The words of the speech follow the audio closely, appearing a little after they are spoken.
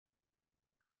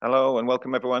Hello and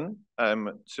welcome everyone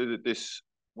to this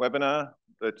webinar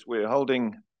that we're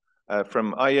holding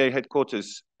from IEA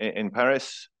headquarters in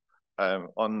Paris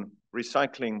on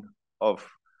recycling of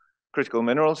critical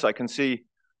minerals. I can see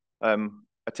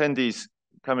attendees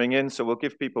coming in, so we'll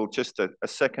give people just a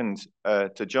second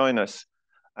to join us.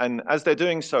 And as they're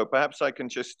doing so, perhaps I can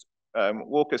just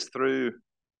walk us through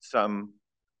some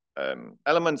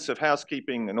elements of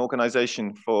housekeeping and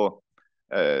organization for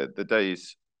the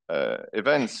day's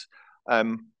events.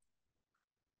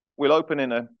 We'll open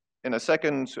in a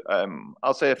second.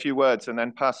 I'll say a few words and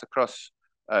then pass across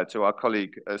to our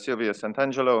colleague Silvia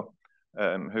Santangelo,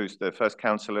 who's the first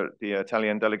counselor at the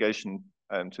Italian delegation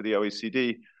to the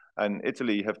OECD, and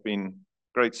Italy have been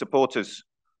great supporters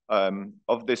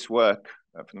of this work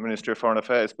from the Ministry of Foreign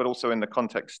Affairs, but also in the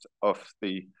context of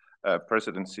the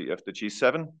presidency of the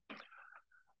G7.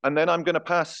 And then I'm going to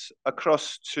pass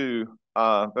across to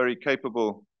our very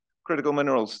capable critical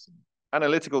minerals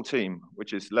analytical team,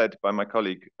 which is led by my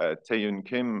colleague Tae-Yoon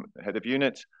Kim, head of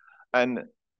unit. And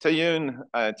Tae-Yoon,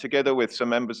 together with some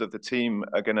members of the team,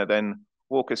 are going to then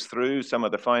walk us through some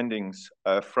of the findings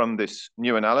from this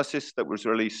new analysis that was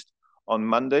released on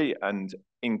Monday. And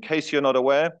in case you're not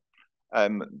aware,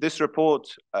 this report,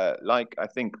 like I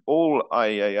think all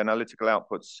IEA analytical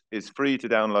outputs, is free to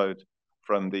download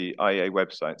from the IEA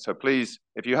website. So please,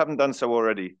 if you haven't done so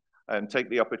already, take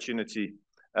the opportunity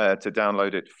to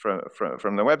download it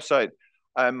from the website.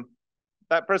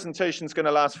 That presentation is going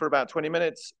to last for about 20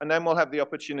 minutes, and then we'll have the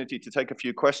opportunity to take a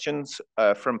few questions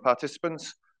from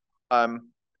participants.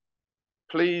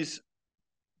 Please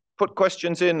put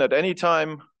questions in at any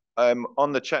time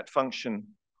on the chat function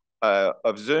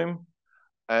of Zoom,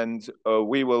 and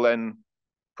we will then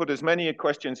put as many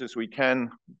questions as we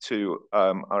can to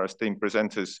our esteemed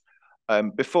presenters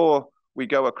before we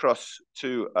go across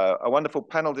to a wonderful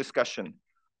panel discussion.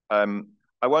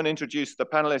 I won't introduce the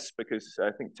panelists because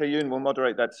I think Tae-Yoon will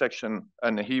moderate that section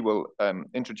and he will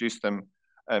introduce them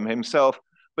himself.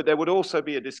 But there would also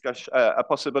be a discussion, a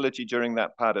possibility during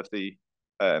that part of the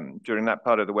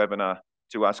webinar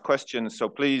to ask questions. So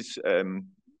please,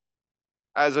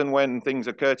 as and when things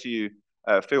occur to you,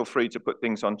 feel free to put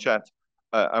things on chat,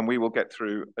 and we will get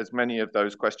through as many of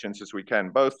those questions as we can,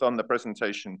 both on the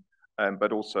presentation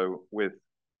but also with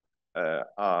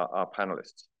our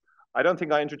panelists. I don't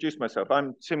think I introduced myself.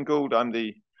 I'm Tim Gould. I'm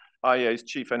the IEA's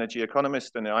chief energy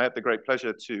economist, and I have the great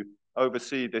pleasure to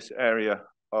oversee this area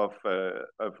of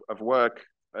work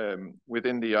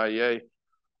within the IEA.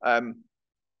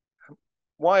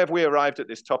 Why have we arrived at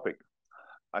this topic?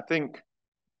 I think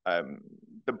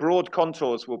the broad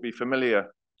contours will be familiar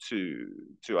to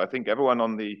I think everyone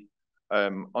on the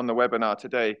webinar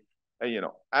today.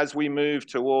 As we move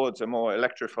towards a more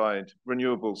electrified,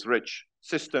 renewables-rich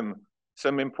system,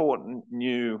 some important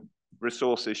new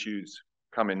resource issues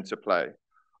come into play.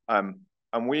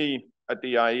 And we at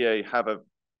the IEA have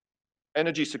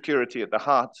energy security at the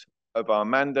heart of our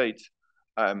mandate.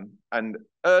 And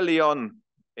early on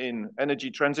in energy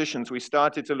transitions, we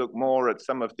started to look more at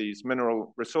some of these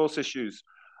mineral resource issues.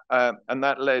 And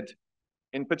that led,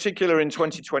 in particular in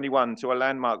 2021, to a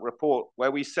landmark report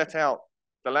where we set out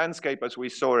the landscape as we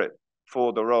saw it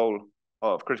for the role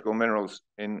of critical minerals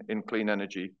in clean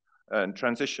energy and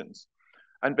transitions.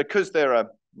 And because there are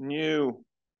new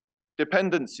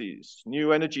dependencies,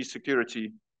 new energy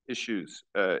security issues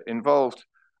involved,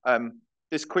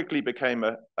 this quickly became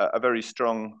a very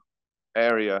strong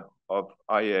area of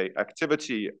IEA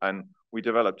activity, and we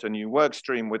developed a new work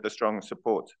stream with the strong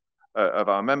support of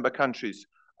our member countries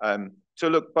to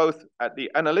look both at the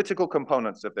analytical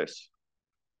components of this,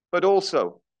 but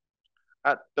also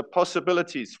at the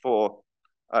possibilities for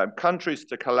countries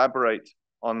to collaborate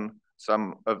on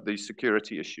some of the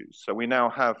security issues. So we now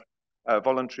have a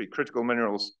voluntary critical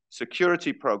minerals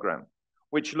security program,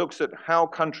 which looks at how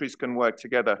countries can work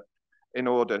together in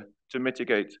order to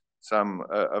mitigate some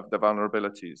of the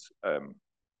vulnerabilities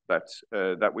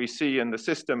that we see in the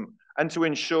system, and to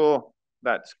ensure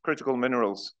that critical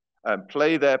minerals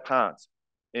play their part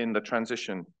in the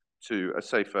transition to a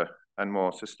safer and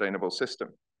more sustainable system.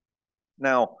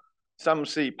 Now, some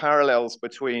see parallels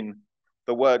between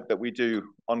the work that we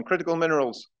do on critical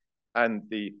minerals and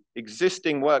the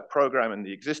existing work program and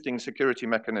the existing security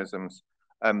mechanisms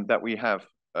that we have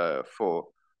for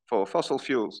fossil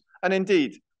fuels. And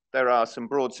indeed, there are some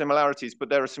broad similarities, but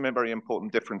there are some very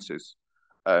important differences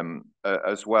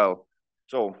as well.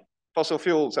 So fossil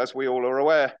fuels, as we all are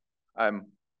aware,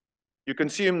 you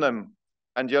consume them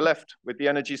and you're left with the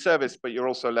energy service, but you're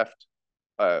also left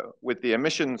with the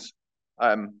emissions.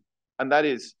 And that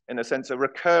is, in a sense, a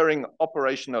recurring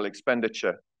operational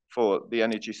expenditure for the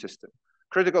energy system.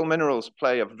 critical minerals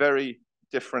play a very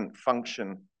different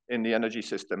function in the energy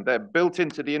system. They're built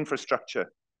into the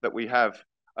infrastructure that we have.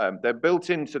 They're built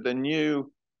into the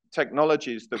new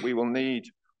technologies that we will need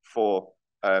for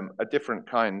a different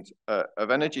kind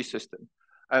of energy system.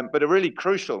 But a really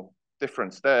crucial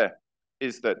difference there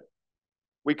is that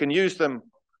we can use them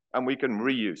and we can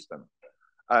reuse them.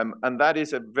 And that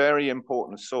is a very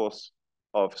important source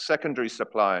of secondary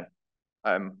supply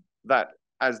that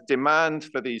as demand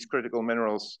for these critical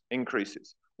minerals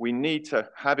increases, we need to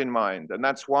have in mind. And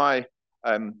that's why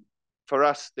for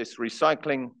us, this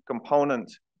recycling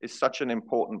component is such an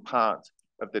important part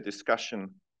of the discussion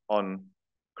on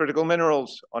critical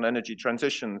minerals, on energy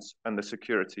transitions, and the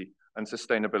security and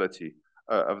sustainability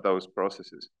of those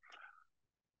processes.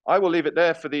 I will leave it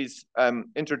there for these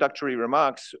introductory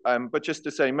remarks, but just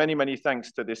to say many, many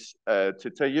thanks to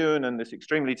Tae-Yoon and this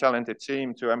extremely talented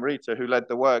team, to Amrita who led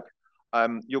the work.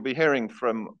 You'll be hearing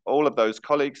from all of those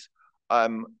colleagues,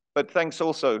 but thanks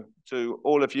also to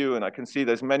all of you, and I can see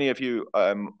there's many of you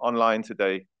online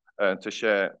today to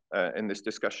share in this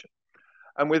discussion.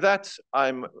 And with that,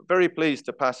 I'm very pleased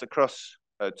to pass across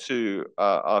to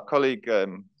our colleague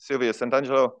Silvia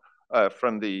Santangelo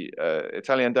from the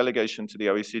Italian delegation to the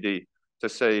OECD to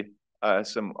say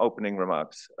some opening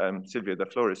remarks. Silvia, the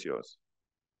floor is yours.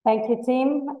 Thank you,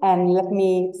 Tim. And let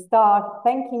me start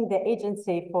thanking the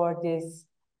agency for this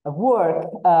work,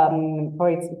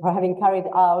 for having carried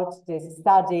out this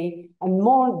study, and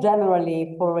more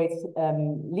generally for its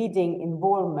leading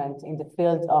involvement in the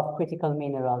field of critical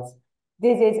minerals.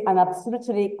 This is an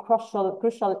absolutely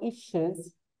crucial issue,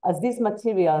 as these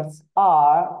materials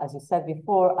are, as you said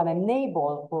before, an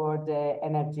enabler for the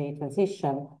energy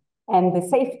transition, and the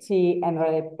safety and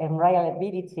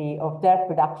reliability of their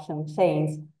production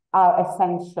chains are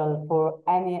essential for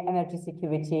any energy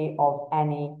security of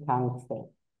any country.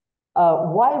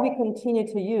 While we continue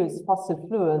to use fossil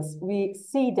fuels, we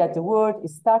see that the world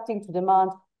is starting to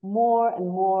demand more and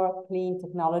more clean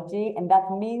technology, and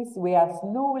that means we are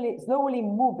slowly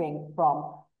moving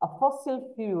from a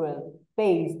fossil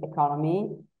fuel-based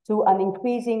economy to an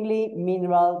increasingly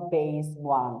mineral-based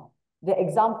one. The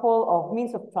example of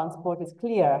means of transport is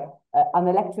clear. An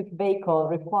electric vehicle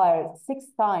requires 6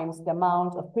 times the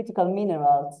amount of critical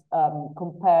minerals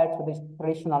compared to the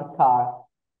traditional car.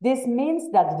 This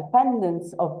means that the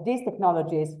dependence of these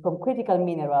technologies from critical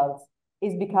minerals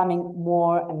is becoming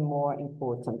more and more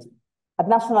important. At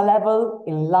national level,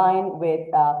 in line with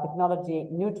a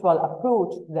technology-neutral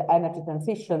approach to the energy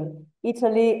transition,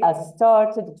 Italy has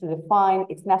started to define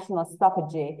its national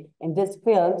strategy in this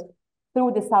field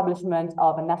through the establishment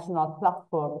of a national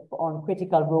platform on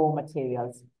critical raw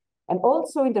materials. And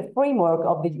also in the framework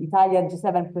of the Italian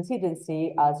G7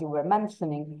 presidency, as you were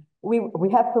mentioning, we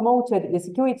have promoted the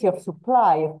security of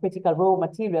supply of critical raw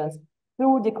materials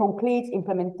through the concrete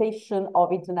implementation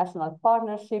of international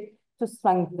partnership to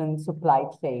strengthen supply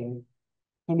chain.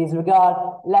 In this regard,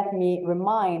 let me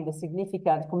remind the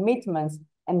significant commitments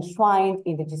enshrined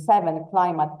in the G7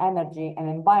 Climate, Energy and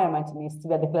Environment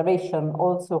Ministerial Declaration,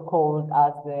 also called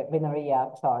as the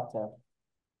Venaria Charter.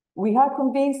 We are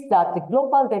convinced that the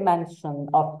global dimension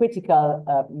of critical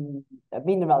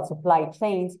mineral supply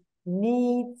chains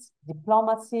needs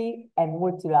diplomacy and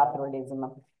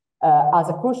multilateralism as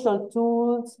a crucial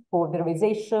tools for the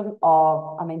realization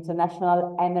of an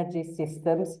international energy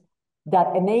systems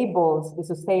that enables the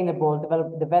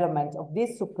sustainable development of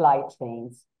these supply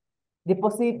chains. The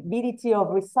possibility of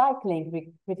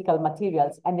recycling critical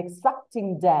materials and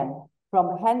extracting them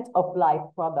from end-of-life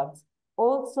products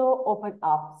also open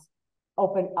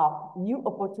up new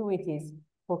opportunities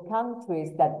for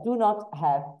countries that do not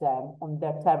have them on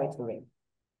their territory.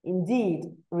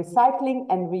 Indeed, recycling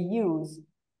and reuse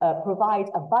provide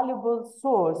a valuable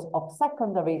source of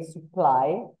secondary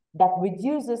supply that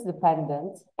reduces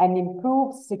dependence and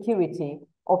improves security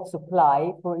of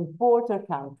supply for importer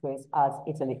countries as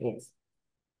Italy is.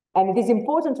 And it is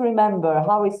important to remember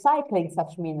how recycling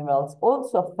such minerals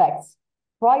also affects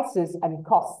prices and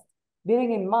costs,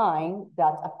 bearing in mind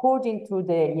that according to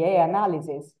the IEA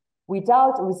analysis,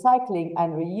 without recycling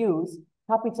and reuse,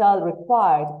 capital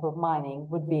required for mining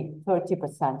would be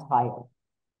 30% higher.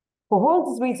 For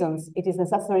all these reasons, it is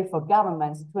necessary for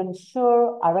governments to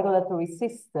ensure a regulatory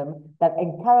system that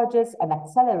encourages and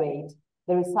accelerates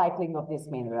the recycling of these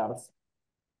minerals.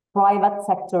 Private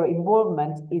sector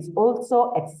involvement is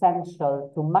also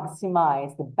essential to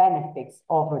maximize the benefits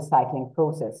of recycling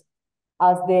process.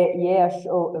 As the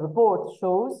IEA report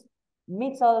shows,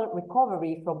 metal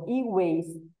recovery from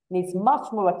e-waste needs much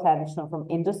more attention from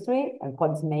industry and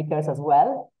policymakers as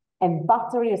well, and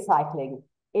battery recycling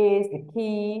is the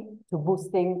key to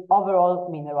boosting overall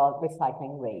mineral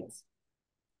recycling rates.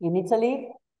 In Italy,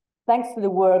 thanks to the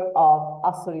work of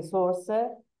Assoresource,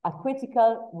 a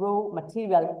critical raw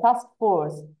material task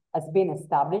force has been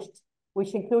established,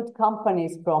 which includes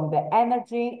companies from the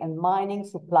energy and mining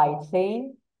supply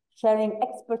chain, sharing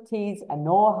expertise and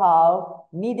know-how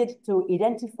needed to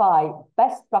identify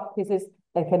best practices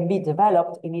that can be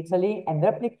developed in Italy and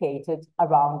replicated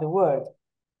around the world.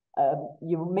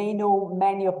 You may know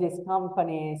many of these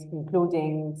companies,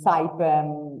 including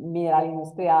Saipem, Minerali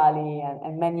Industriali,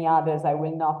 and many others. I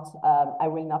will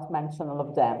not mention all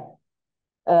of them.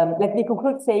 Let me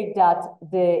conclude saying that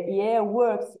the IEA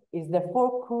works is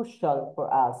therefore crucial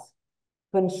for us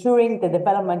to ensuring the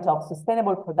development of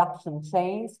sustainable production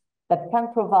chains that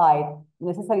can provide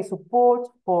necessary support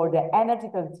for the energy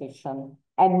transition.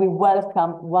 And we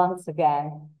welcome once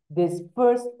again this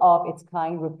first of its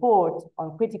kind report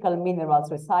on critical minerals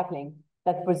recycling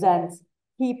that presents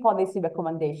key policy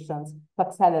recommendations to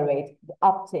accelerate the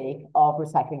uptake of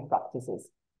recycling practices.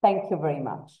 Thank you very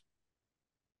much.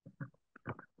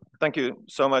 Thank you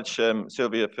so much,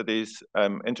 Sylvia, for these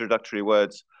introductory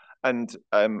words. And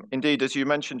indeed, as you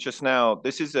mentioned just now,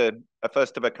 this is a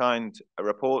first of a kind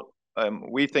report.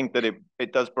 We think that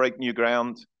it does break new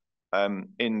ground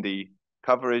in the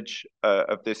coverage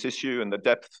of this issue and the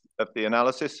depth of the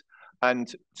analysis.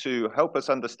 And to help us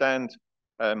understand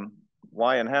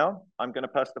why and how, I'm going to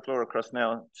pass the floor across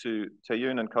now to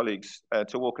Tayoun and colleagues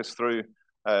to walk us through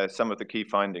some of the key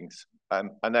findings.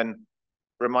 And then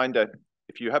reminder,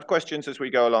 if you have questions as we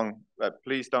go along,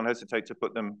 please don't hesitate to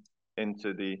put them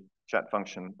into the chat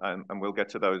function, and we'll get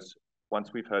to those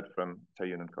once we've heard from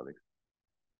Tayoun and colleagues.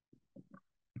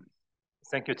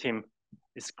 Thank you, Tim.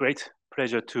 It's a great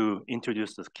pleasure to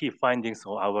introduce the key findings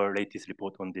of our latest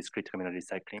report on this critical mineral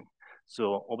recycling.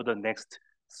 So over the next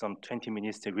some 20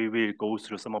 minutes, we will go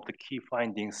through some of the key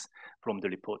findings from the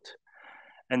report.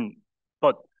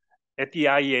 But at the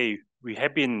IEA, we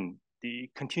have been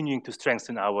continuing to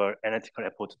strengthen our analytical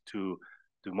effort to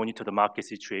monitor the market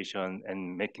situation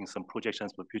and making some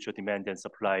projections for future demand and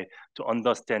supply to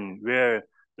understand where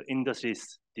the industry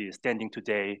is standing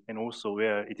today and also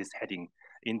where it is heading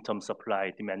in terms of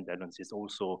supply demand balances,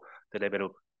 also the level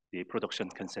of the production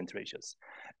concentrations.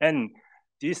 And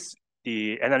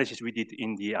the analysis we did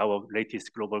in our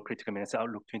latest Global Critical Minerals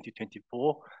Outlook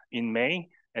 2024 in May,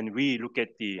 and we look at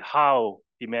how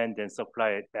demand and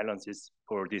supply balances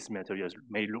for these materials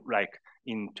may look like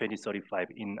in 2035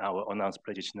 in our announced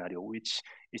pledge scenario, which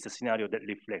is a scenario that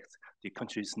reflects the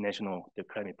country's national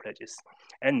climate pledges.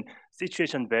 And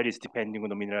situation varies depending on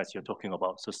the minerals you're talking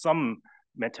about. So some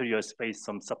materials face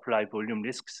some supply volume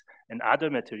risks, and other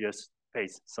materials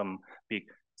face some big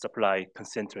supply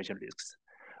concentration risks.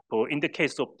 But in the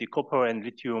case of the copper and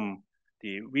lithium,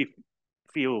 we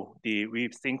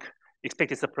think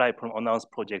expected supply from announced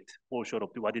project fall short of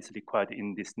what is required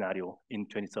in this scenario in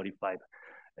 2035.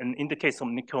 And in the case of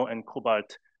nickel and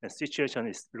cobalt, the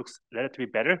situation looks relatively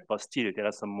better, but still there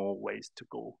are some more ways to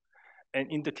go.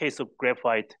 And in the case of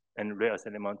graphite and rare earth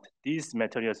element, these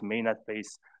materials may not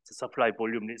face the supply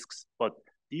volume risks, but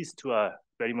these two are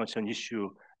very much an issue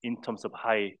in terms of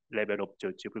high level of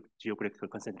geopolitical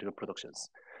concentration productions.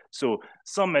 So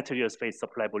some materials face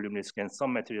supply volume risk and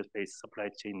some materials face supply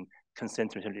chain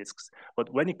concentration risks.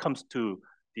 But when it comes to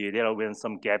there are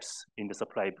some gaps in the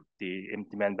supply, the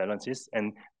demand balances,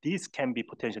 and these can be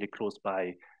potentially closed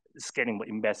by scaling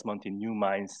investment in new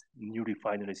mines, new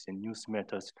refineries, and new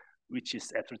smelters, which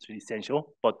is absolutely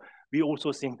essential. But we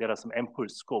also think there are some ample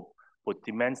scope for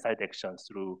demand side actions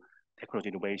through technology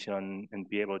innovation and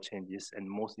behavioral changes, and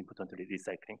most importantly,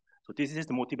 recycling. So this is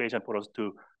the motivation for us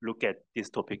to look at this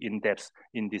topic in depth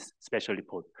in this special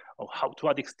report of to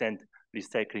what extent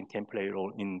recycling can play a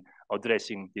role in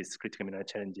addressing these critical mineral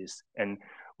challenges, and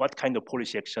what kind of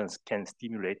policy actions can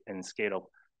stimulate and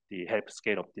help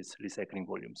scale up these recycling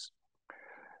volumes.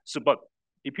 So, but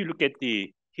if you look at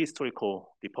the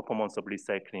performance of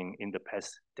recycling in the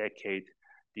past decade,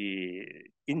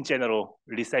 in general,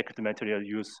 recycled material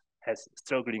use has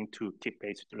struggling to keep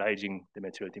pace with rising the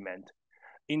material demand.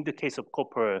 In the case of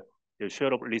copper, the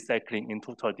share of recycling in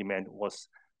total demand was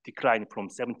declined from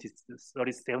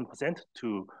 37%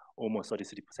 to almost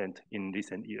 33% in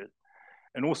recent years.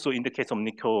 And also in the case of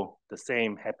nickel, the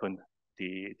same happened.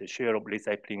 The share of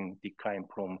recycling declined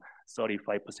from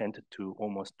 35% to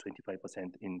almost 25%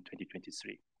 in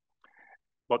 2023.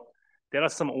 But there are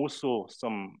also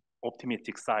some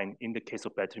optimistic sign in the case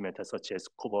of battery metals such as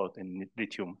cobalt and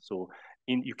lithium. So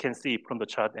you can see from the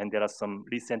chart, and there are some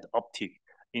recent uptick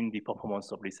in the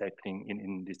performance of recycling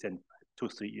in recent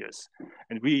 2-3 years.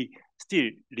 And we still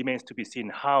remains to be seen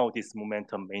how this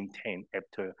momentum maintained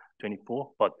after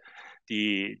 24, but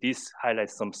this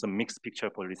highlights some mixed picture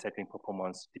for recycling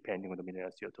performance depending on the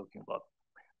minerals you're talking about.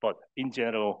 But in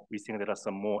general, we think there are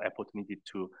some more effort needed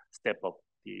to step up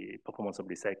the performance of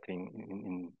recycling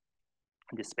in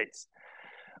this space.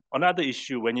 Another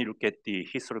issue, when you look at the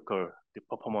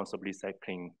performance of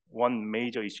recycling, one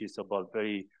major issue is about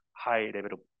very high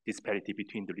level of disparity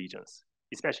between the regions,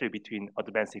 especially between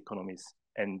advanced economies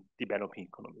and developing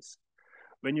economies.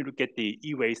 When you look at the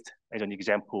e-waste as an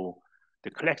example, the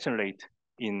collection rate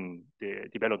in the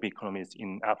developing economies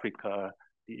in Africa,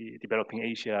 the developing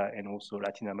Asia, and also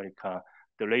Latin America,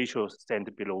 the ratio stand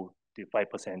below the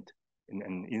 5%,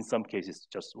 and in some cases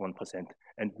just 1%.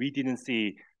 And we didn't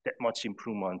see that much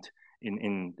improvement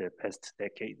in the past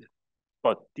decade.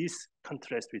 But this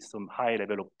contrasts with some high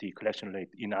level of the collection rate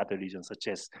in other regions, such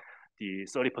as the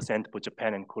 30% for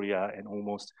Japan and Korea, and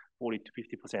almost 40 to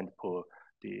 50% for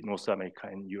the North America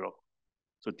and Europe.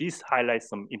 So this highlights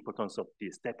some importance of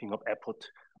the stepping up effort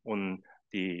on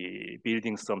the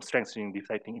building some strengthening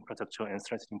recycling infrastructure and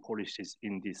strengthening policies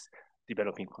in these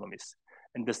developing economies.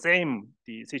 And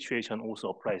the situation also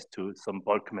applies to some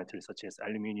bulk materials such as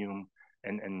aluminum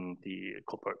and the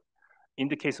copper. In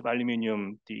the case of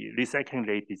aluminum, the recycling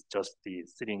rate is just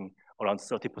sitting around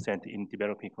 30% in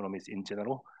developing economies in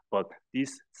general, but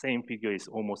this same figure is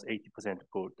almost 80%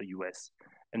 for the US.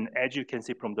 And as you can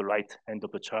see from the right hand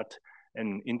of the chart,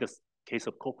 and in the case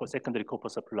of copper, secondary copper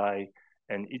supply,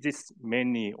 and it is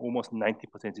mainly almost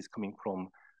 90% is coming from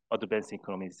advanced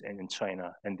economies and in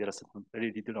China, and there are some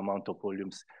very little amount of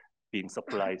volumes being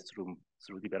supplied through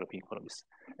developing economies.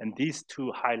 And these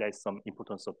two highlight some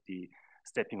importance of the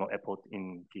stepping up effort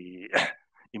in the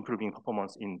improving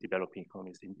performance in developing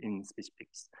economies in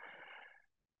specifics.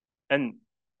 And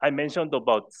I mentioned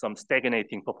about some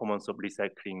stagnating performance of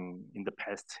recycling in the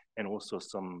past, and also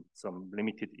some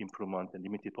limited improvement and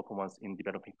limited performance in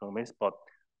developing economies. But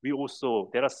there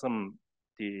are some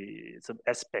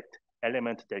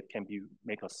element that can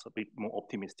make us a bit more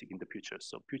optimistic in the future.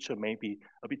 So future may be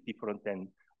a bit different than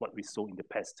what we saw in the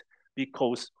past,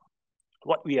 because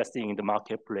what we are seeing in the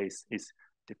marketplace is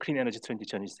the clean energy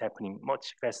transition is happening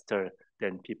much faster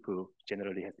than people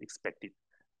generally have expected.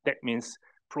 That means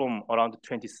from around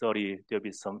 2030, there'll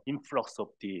be some influx of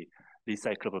the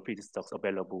recyclable feedstocks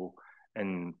available,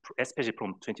 and especially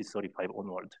from 2035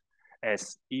 onward,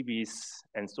 as EVs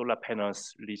and solar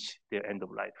panels reach their end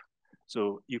of life.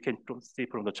 So you can see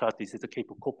from the chart, this is the case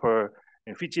of copper,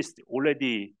 and which is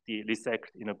already recycled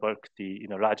in a bulk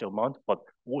in a large amount, but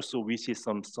also we see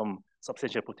some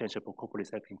substantial potential for copper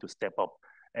recycling to step up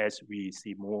as we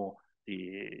see more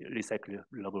the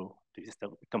recyclable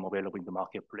feedstock become available in the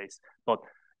marketplace. But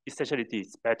essentially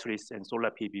these batteries and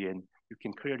solar PV, and you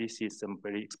can clearly see some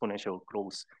very exponential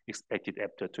growth expected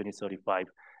after 2035,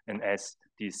 and as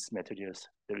these materials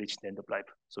reach the end of life.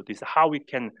 So this is how we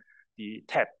can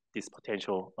tap this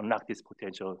potential, unlock this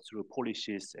potential through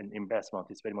policies and investment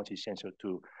is very much essential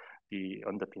to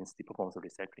underpins the performance of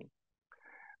recycling.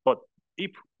 But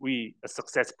if we are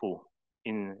successful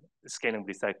in scaling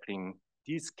recycling,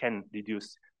 this can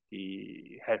reduce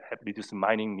have reduced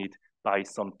mining need by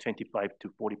some 25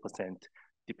 to 40%,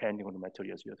 depending on the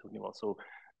materials we are talking about. So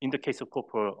in the case of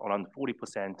copper, around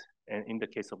 40%, and in the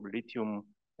case of lithium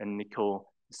and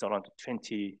nickel, it's around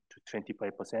 20 to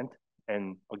 25%.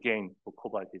 And again, for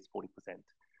cobalt, it's 40%.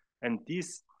 And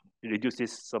this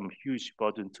reduces some huge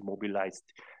burden to mobilize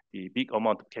the big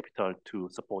amount of capital to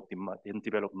support the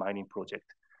developed mining project.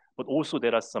 But also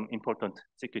there are some important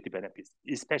security benefits,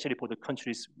 especially for the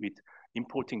countries with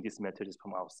importing these materials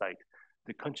from outside,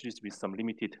 the countries with some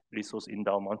limited resource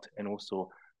endowment, and also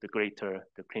the clean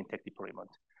tech deployment.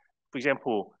 For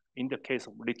example, in the case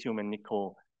of lithium and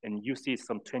nickel, and you see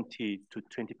some 20 to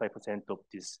 25% of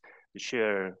this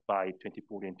share by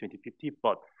 2040 and 2050.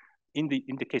 But in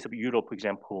the case of Europe, for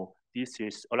example, this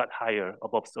is a lot higher,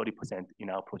 above 30% in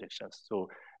our projections. So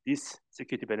this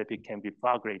security benefit can be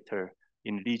far greater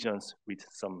in regions with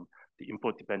the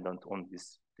import dependent on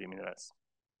these minerals.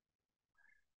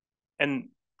 And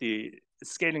the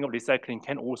scaling of recycling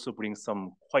can also bring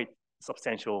some quite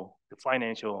substantial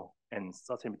financial and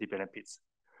sustainability benefits.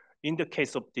 In the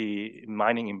case of the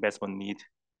mining investment need,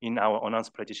 in our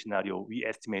announced project scenario, we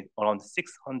estimate around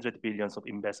 600 billions of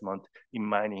investment in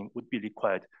mining would be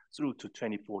required through to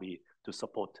 2040 to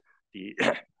support the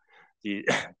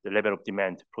level of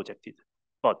demand projected.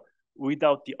 But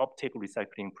without the uptake of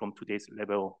recycling from today's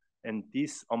level, and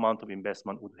this amount of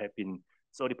investment would have been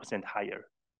 30% higher.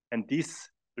 And this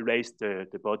raised the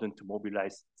burden to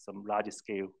mobilize some large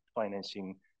scale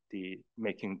financing,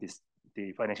 making this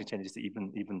the financial challenges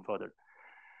even further.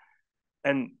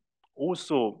 And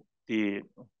also there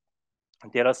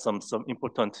are some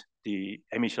important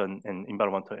emission and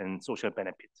environmental and social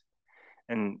benefits.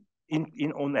 And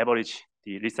on average,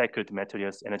 the recycled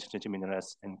materials, energy changing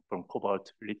minerals, and from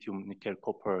cobalt, lithium, nickel,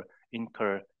 copper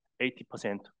incur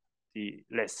 80% the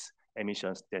less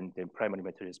emissions than primary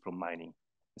materials from mining.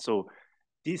 So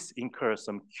this incurs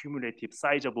some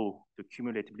sizable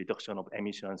cumulative reduction of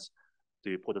emissions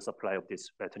for the supply of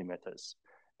these battery metals.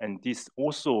 And these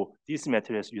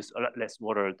materials use a lot less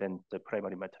water than the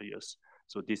primary materials.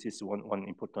 So this is one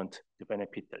important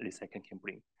benefit that recycling can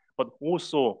bring. But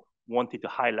also wanted to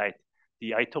highlight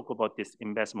I talk about this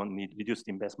reduced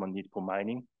investment need for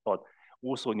mining, but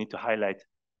also need to highlight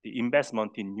the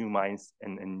investment in new mines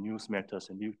and new smelters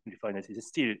and new refineries is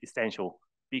still essential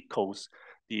because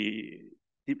the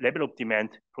level of demand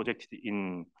projected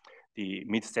in the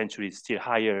mid-century is still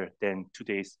higher than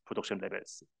today's production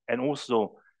levels. And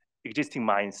also existing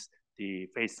mines, they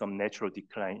face some natural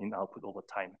decline in output over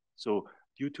time. So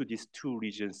due to these two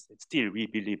reasons, still we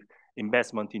believe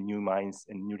investment in new mines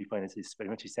and new refineries is very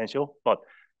much essential, but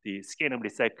the scale of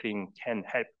recycling can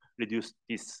help reduce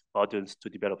these burdens to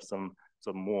develop some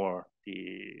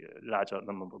larger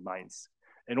number of mines.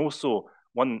 And also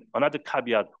another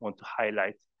caveat I want to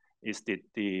highlight is that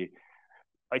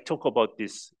I talk about the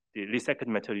recycled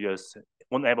materials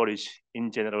on average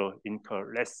in general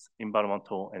incur less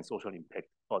environmental and social impact,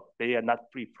 but they are not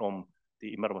free from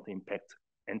the environmental impact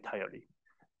entirely.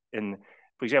 And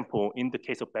for example, in the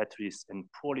case of batteries, and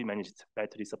poorly managed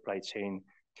battery supply chain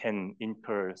can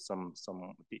incur some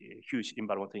huge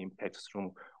environmental impacts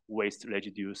from waste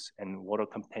residues and water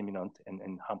contaminant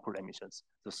and harmful emissions.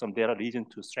 So there are reasons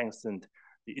to strengthen,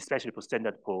 especially for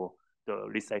standard for the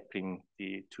recycling,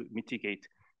 to mitigate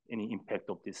any impact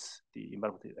of the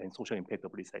environmental and social impact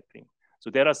of recycling. So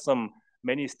there are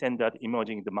many standards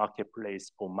emerging in the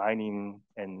marketplace for mining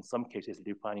and some cases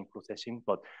refining processing,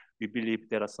 but we believe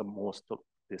there are some more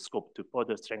scope to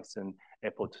further strengthen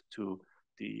effort to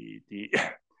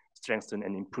strengthen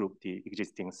and improve the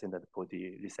existing standard for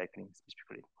the recycling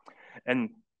specifically. And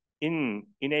in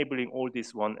enabling all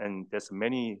this and there's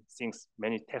many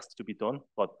tasks to be done,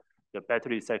 but the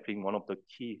battery recycling, one of the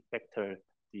key factors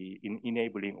in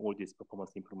enabling all these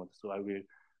performance improvements. So I will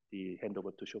hand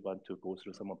over to Siobhan to go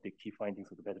through some of the key findings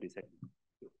of the battery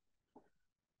recycling.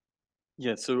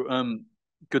 Yeah, so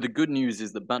the good news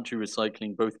is that battery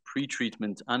recycling, both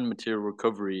pre-treatment and material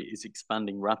recovery, is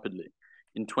expanding rapidly.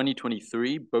 In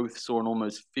 2023, both saw an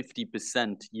almost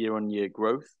 50% year-on-year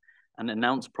growth, and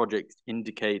announced projects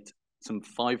indicate some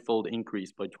 5-fold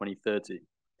increase by 2030.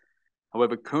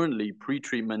 However, currently,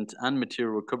 pre-treatment and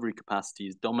material recovery capacity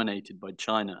is dominated by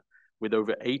China, with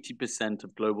over 80%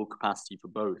 of global capacity for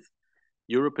both.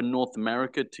 Europe and North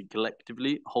America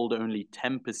collectively hold only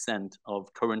 10%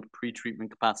 of current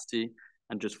pre-treatment capacity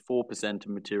and just 4%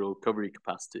 of material recovery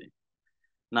capacity.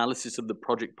 Analysis of the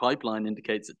project pipeline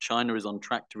indicates that China is on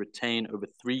track to retain over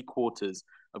 3/4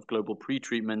 of global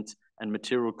pre-treatment and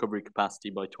material recovery capacity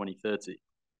by 2030.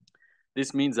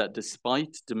 This means that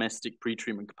despite domestic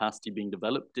pre-treatment capacity being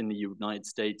developed in the United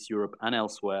States, Europe, and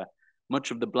elsewhere,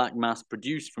 much of the black mass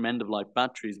produced from end-of-life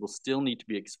batteries will still need to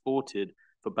be exported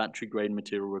for battery-grade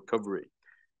material recovery,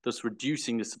 thus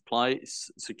reducing the supply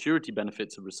security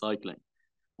benefits of recycling.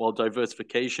 While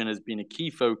diversification has been a key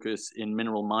focus in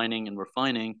mineral mining and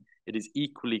refining, it is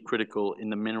equally critical in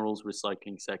the minerals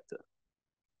recycling sector.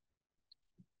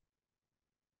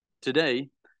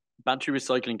 Today, battery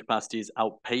recycling capacity is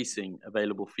outpacing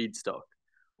available feedstock,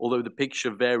 although the picture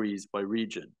varies by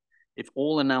region. If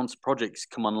all announced projects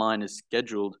come online as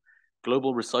scheduled,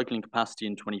 global recycling capacity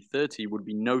in 2030 would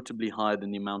be notably higher than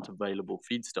the amount of available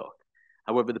feedstock.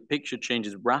 However, the picture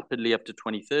changes rapidly after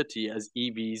 2030 as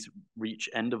EVs reach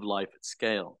end of life at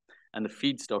scale, and the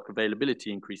feedstock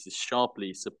availability increases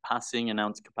sharply, surpassing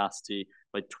announced capacity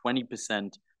by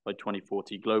 20% by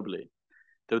 2040 globally,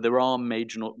 though there are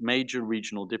major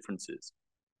regional differences.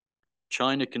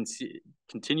 China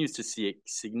continues to see a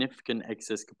significant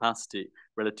excess capacity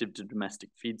relative to domestic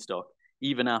feedstock,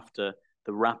 even after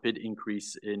the rapid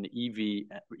increase in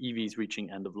EVs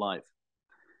reaching end of life.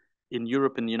 In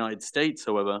Europe and the United States,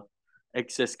 however,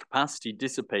 excess capacity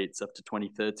dissipates after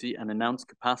 2030, and announced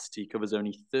capacity covers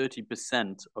only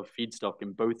 30% of feedstock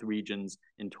in both regions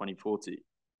in 2040.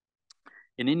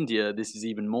 In India, this is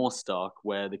even more stark,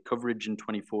 where the coverage in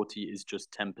 2040 is just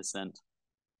 10%.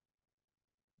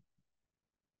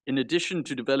 In addition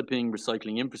to developing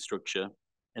recycling infrastructure,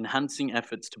 enhancing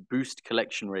efforts to boost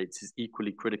collection rates is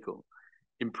equally critical.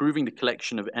 Improving the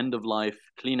collection of end-of-life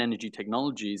clean energy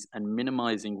technologies and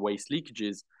minimizing waste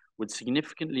leakages would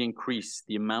significantly increase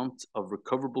the amount of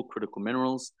recoverable critical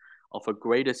minerals, offer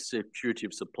greater security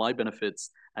of supply benefits,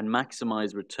 and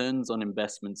maximize returns on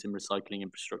investments in recycling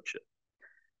infrastructure.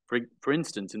 For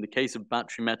instance, in the case of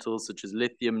battery metals such as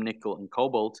lithium, nickel, and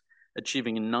cobalt,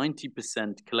 achieving a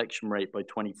 90% collection rate by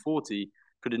 2040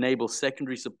 could enable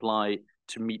secondary supply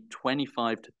to meet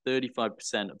 25 to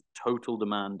 35% of total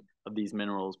demand of these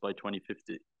minerals by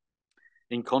 2050.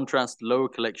 In contrast, lower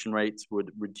collection rates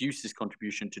would reduce this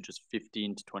contribution to just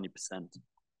 15 to 20%.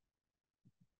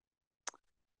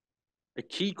 A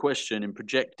key question in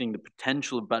projecting the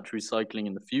potential of battery recycling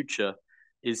in the future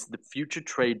is the future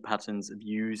trade patterns of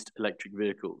used electric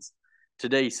vehicles.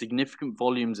 Today, significant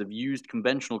volumes of used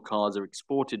conventional cars are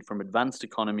exported from advanced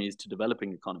economies to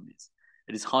developing economies.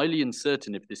 It is highly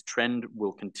uncertain if this trend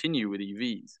will continue with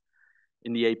EVs.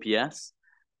 In the APS,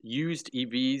 used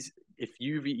EVs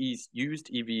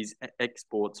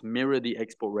exports mirror the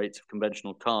export rates of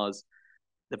conventional cars,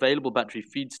 available battery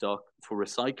feedstock for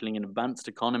recycling in advanced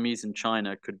economies in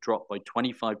China could drop by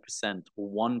 25% or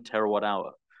 1 terawatt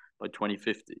hour by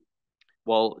 2050,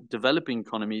 while developing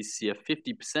economies see a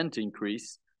 50%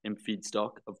 increase in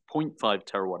feedstock of 0.5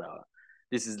 terawatt hour.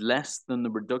 This is less than the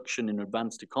reduction in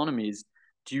advanced economies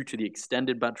due to the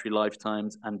extended battery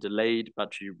lifetimes and delayed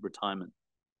battery retirement.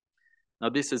 Now,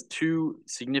 this has two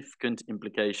significant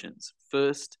implications.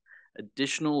 First,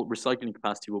 additional recycling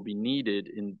capacity will be needed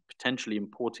in potentially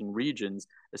importing regions,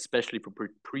 especially for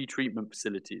pre-treatment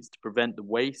facilities, to prevent the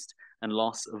waste and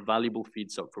loss of valuable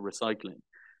feedstock for recycling.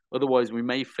 Otherwise, we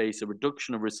may face a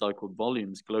reduction of recycled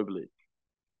volumes globally.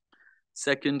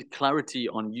 Second, clarity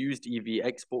on used EV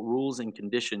export rules and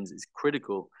conditions is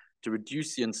critical to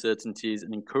reduce the uncertainties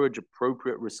and encourage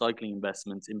appropriate recycling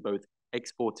investments in both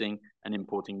exporting and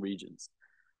importing regions.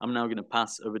 I'm now going to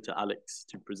pass over to Alex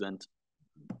to present.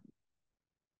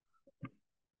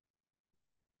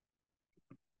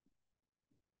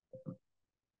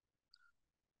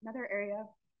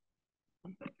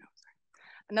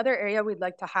 Another area we'd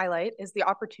like to highlight is the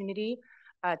opportunity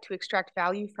to extract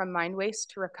value from mine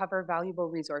waste to recover valuable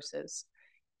resources.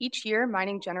 Each year,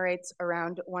 mining generates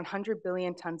around 100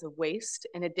 billion tons of waste,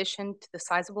 in addition to the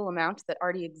sizable amount that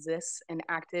already exists in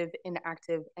active,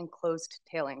 inactive, and closed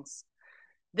tailings.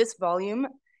 This volume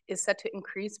is set to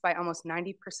increase by almost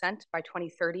 90% by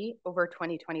 2030 over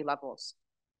 2020 levels.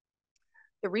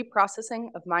 The reprocessing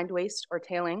of mined waste or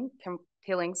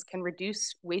tailings can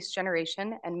reduce waste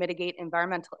generation and mitigate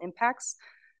environmental impacts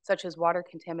such as water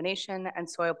contamination and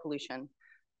soil pollution.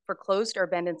 For closed or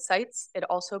abandoned sites, it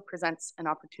also presents an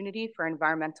opportunity for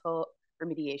environmental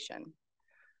remediation.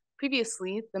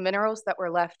 Previously, the minerals that were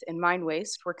left in mine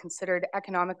waste were considered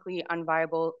economically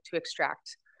unviable to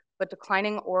extract, but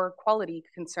declining ore quality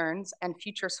concerns and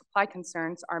future supply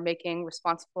concerns are making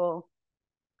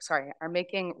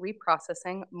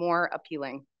reprocessing more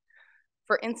appealing.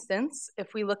 For instance,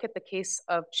 if we look at the case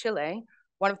of Chile,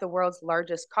 one of the world's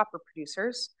largest copper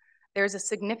producers, there's a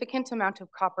significant amount of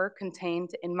copper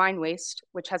contained in mine waste,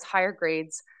 which has higher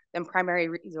grades than primary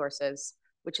resources,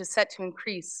 which is set to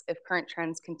increase if current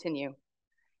trends continue.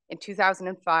 In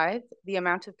 2005, the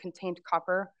amount of contained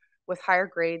copper with higher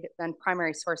grade than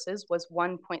primary sources was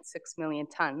 1.6 million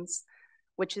tons,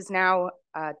 which is now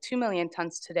 2 million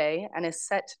tons today and is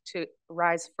set to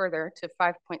rise further to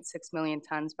 5.6 million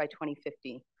tons by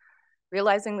 2050.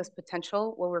 Realizing this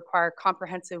potential will require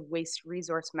comprehensive waste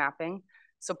resource mapping,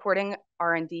 supporting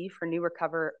R&D for new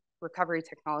recovery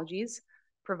technologies,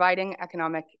 providing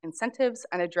economic incentives,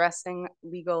 and addressing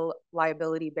legal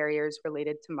liability barriers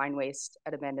related to mine waste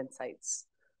at abandoned sites.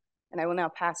 And I will now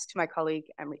pass to my colleague,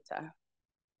 Amrita.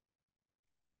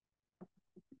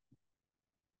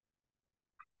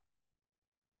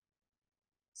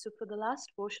 So for the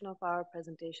last portion of our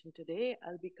presentation today,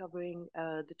 I'll be covering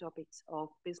the topics of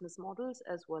business models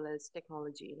as well as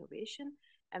technology innovation,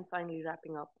 and finally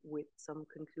wrapping up with some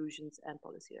conclusions and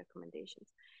policy recommendations.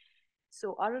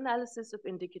 So our analysis of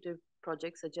indicative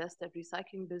projects suggests that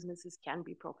recycling businesses can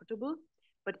be profitable,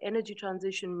 but energy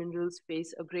transition minerals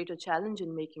face a greater challenge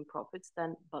in making profits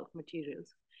than bulk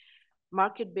materials.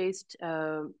 Market-based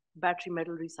battery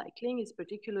metal recycling is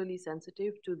particularly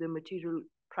sensitive to the material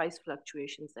price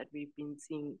fluctuations that we've been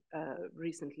seeing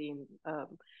recently in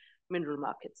mineral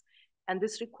markets. And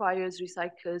this requires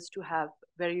recyclers to have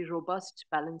very robust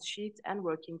balance sheets and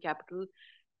working capital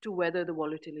to weather the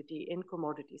volatility in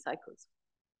commodity cycles.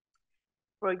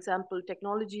 For example,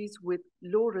 technologies with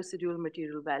low residual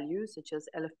material values, such as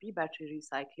LFP battery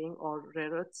recycling or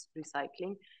rare earths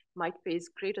recycling, might face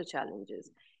greater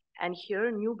challenges. And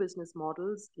here, new business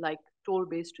models like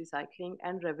toll-based recycling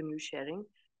and revenue sharing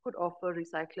could offer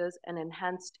recyclers an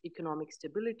enhanced economic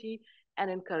stability and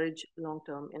encourage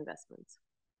long-term investments.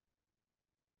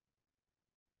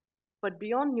 But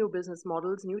beyond new business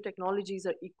models, new technologies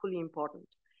are equally important.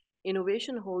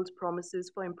 Innovation holds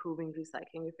promises for improving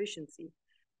recycling efficiency.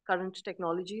 Current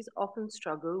technologies often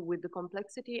struggle with the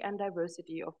complexity and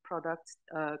diversity of products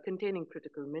containing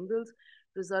critical minerals,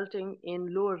 resulting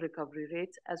in lower recovery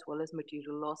rates as well as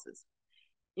material losses.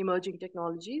 Emerging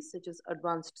technologies such as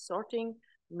advanced sorting,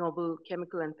 novel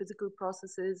chemical and physical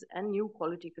processes, and new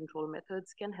quality control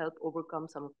methods can help overcome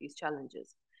some of these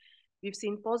challenges. We've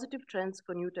seen positive trends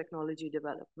for new technology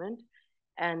development,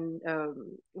 and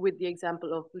with the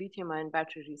example of lithium-ion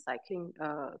battery recycling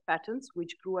patents,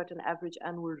 which grew at an average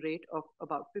annual rate of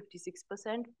about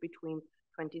 56% between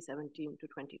 2017 to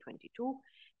 2022.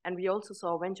 And we also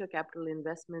saw venture capital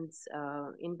investments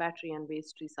in battery and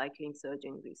waste recycling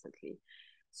surging recently.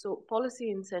 So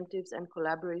policy incentives and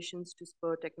collaborations to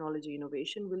spur technology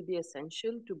innovation will be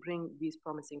essential to bring these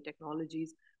promising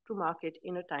technologies to market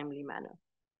in a timely manner.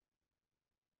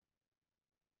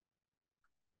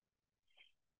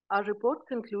 Our report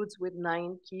concludes with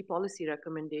 9 key policy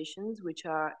recommendations, which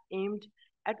are aimed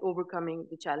at overcoming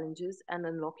the challenges and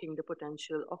unlocking the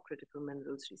potential of critical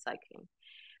minerals recycling.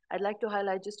 I'd like to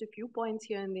highlight just a few points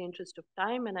here in the interest of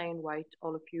time, and I invite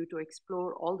all of you to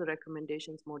explore all the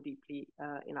recommendations more deeply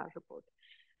in our report.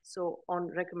 So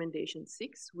on recommendation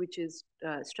 6, which is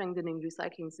strengthening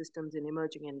recycling systems in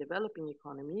emerging and developing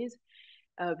economies,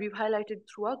 we've highlighted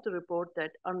throughout the report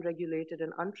that unregulated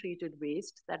and untreated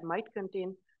waste that might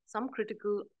contain some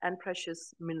critical and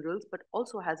precious minerals, but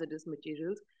also hazardous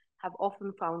materials, have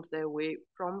often found their way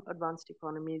from advanced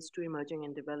economies to emerging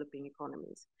and developing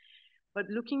economies. But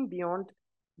looking beyond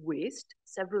waste,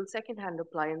 several secondhand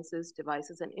appliances,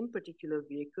 devices, and in particular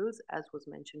vehicles, as was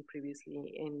mentioned previously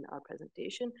in our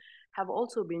presentation, have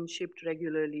also been shipped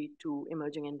regularly to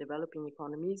emerging and developing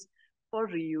economies for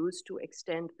reuse to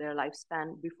extend their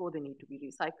lifespan before they need to be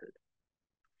recycled.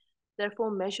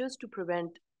 Therefore, measures to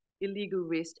prevent illegal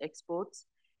waste exports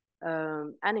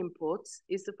and imports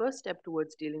is the first step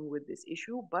towards dealing with this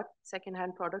issue, but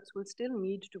secondhand products will still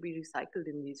need to be recycled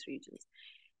in these regions.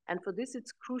 And for this,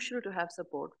 it's crucial to have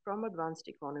support from advanced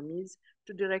economies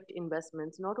to direct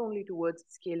investments not only towards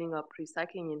scaling up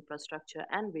recycling infrastructure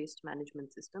and waste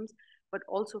management systems, but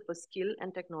also for skill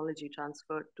and technology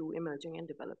transfer to emerging and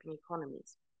developing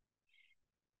economies.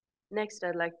 Next,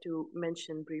 I'd like to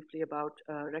mention briefly about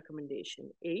recommendation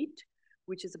 8,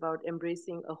 which is about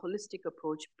embracing a holistic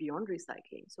approach beyond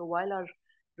recycling. So while our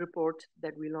report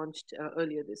that we launched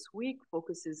earlier this week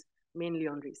focuses mainly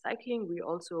on recycling, we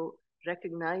also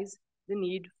recognize the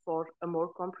need for a more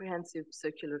comprehensive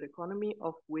circular economy,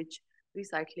 of which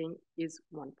recycling is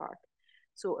one part.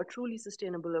 So a truly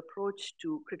sustainable approach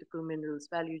to critical minerals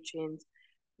value chains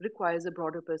requires a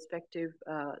broader perspective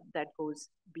that goes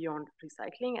beyond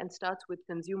recycling and starts with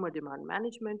consumer demand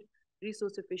management,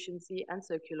 resource efficiency, and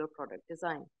circular product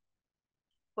design.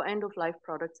 For end-of-life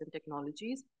products and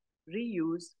technologies,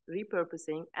 reuse,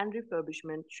 repurposing, and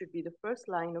refurbishment should be the first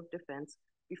line of defense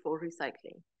before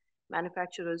recycling.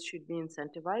 Manufacturers should be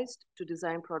incentivized to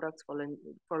design products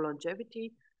for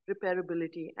longevity,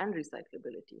 repairability, and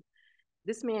recyclability.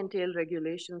 This may entail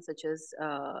regulations such as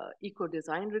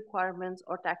eco-design requirements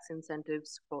or tax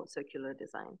incentives for circular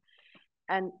design.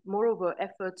 And moreover,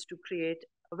 efforts to create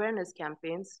awareness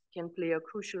campaigns can play a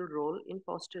crucial role in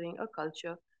fostering a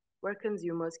culture where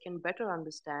consumers can better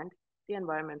understand the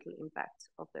environmental impacts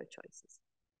of their choices.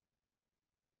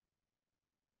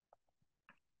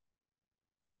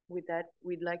 With that,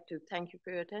 we'd like to thank you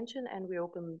for your attention, and we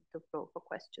open the floor for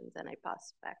questions, and I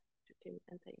pass back to Tim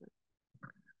and Taeyoon.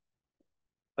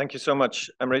 Thank you so much,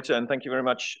 Amrita, and thank you very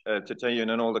much to Taeyoon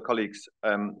and all the colleagues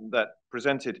that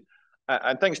presented.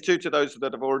 And thanks too to those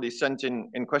that have already sent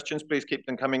in questions. Please keep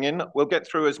them coming in. We'll get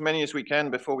through as many as we can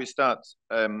before we start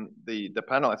the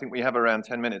panel. I think we have around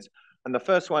 10 minutes. And the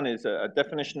first one is a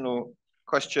definitional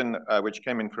question which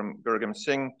came in from Gurugam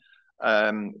Singh.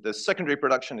 The secondary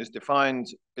production is defined,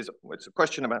 it's a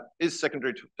question about, is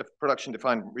secondary production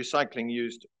defined recycling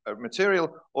used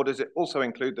material, or does it also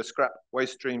include the scrap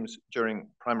waste streams during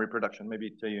primary production?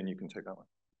 Maybe Taeyoon, you can take that one.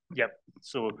 Yep.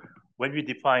 So when we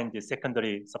define the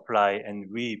secondary supply, and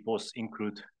we both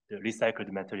include the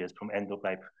recycled materials from end of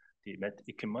life, the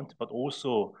equipment, but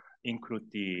also include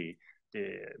the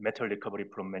material recovery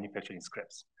from manufacturing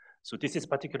scraps. So this is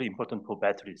particularly important for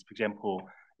batteries. For example,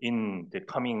 in the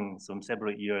coming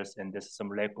several years, and there's some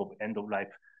lack of end of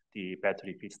life, the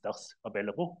battery feedstocks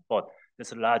available, but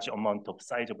there's a large amount of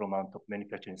sizable amount of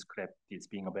manufacturing scrap is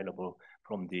being available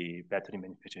from the battery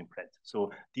manufacturing plant.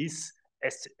 So this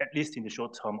at least in the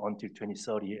short term until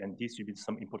 2030, and this will be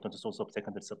some important source of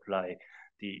secondary supply,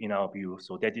 in our view.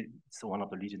 So that is one of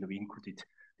the reasons we included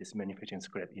this manufacturing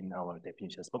scrap in our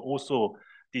definitions. But also,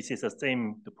 this is the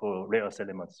same for rare earth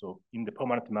elements. So in the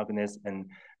permanent magnets, and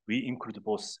we include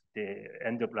both the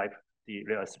end of life, the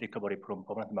rare earth recovery from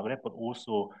permanent magnet, but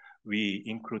also we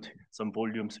include some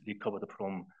volumes recovered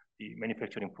from the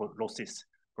manufacturing losses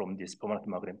from these permanent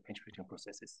magnet manufacturing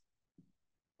processes.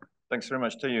 Thanks very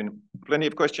much, Taeyoon. Plenty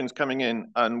of questions coming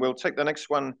in, and we'll take the next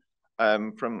one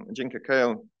from Jinka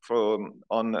Kale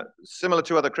on similar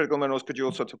to other critical minerals. Could you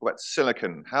also talk about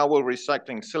silicon? How will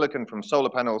recycling silicon from solar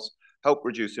panels help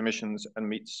reduce emissions and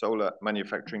meet solar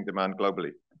manufacturing demand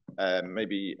globally?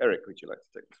 Maybe Eric, would you like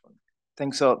to take this one?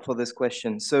 Thanks a lot for this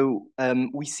question. So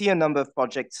we see a number of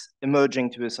projects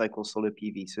emerging to recycle solar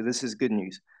PV. So this is good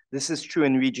news. This is true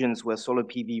in regions where solar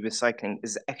PV recycling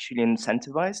is actually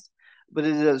incentivized, but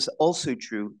it is also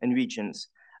true in regions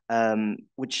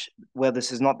where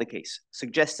this is not the case,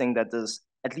 suggesting that there's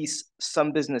at least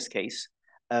some business case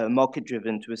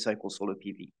market-driven to recycle solar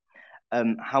PV.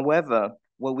 However,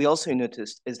 what we also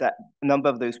noticed is that a number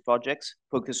of those projects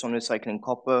focus on recycling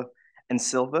copper and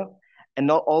silver, and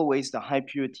not always the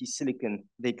high-purity silicon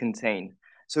they contain.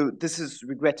 So this is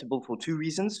regrettable for two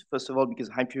reasons. First of all, because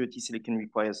high-purity silicon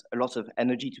requires a lot of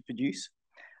energy to produce,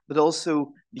 but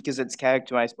also because it's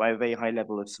characterized by a very high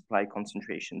level of supply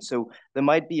concentration. So there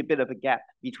might be a bit of a gap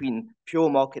between pure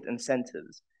market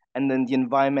incentives and then the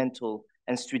environmental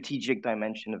and strategic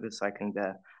dimension of recycling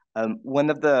there. One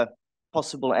of the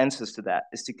possible answers to that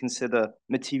is to consider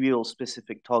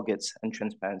material-specific targets and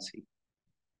transparency.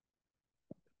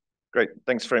 Great,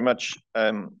 thanks very much,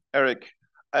 Eric.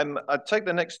 I'll take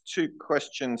the next two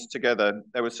questions together.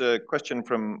 There was a question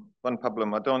from Juan Pablo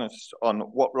Madonis on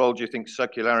what role do you think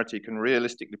circularity can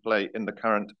realistically play in the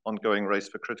current ongoing race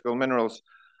for critical minerals?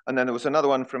 And then there was another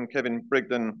one from Kevin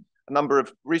Brigden. A number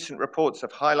of recent reports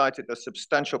have highlighted the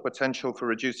substantial potential for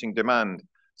reducing demand,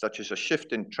 such as a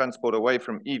shift in transport away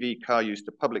from EV car use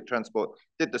to public transport.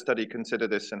 Did the study consider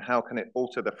this, and how can it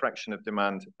alter the fraction of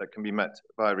demand that can be met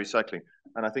by recycling?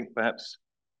 And I think perhaps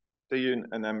Taeyoon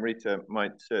and Amrita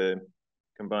might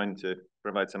combine to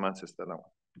provide some answers to that one.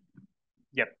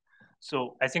 Yep.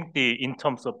 So I think in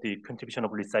terms of the contribution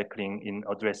of recycling in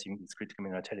addressing these critical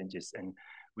mineral challenges, and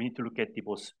we need to look at the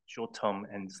both short-term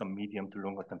and some medium to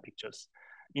longer-term pictures.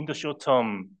 In the short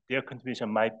term, their contribution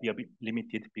might be a bit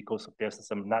limited because there's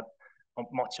some not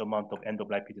much amount of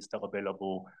end-of-life feedstock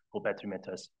available for battery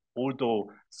metals, although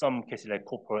some cases like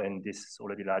copper and this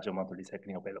already large amount of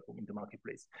recycling available in the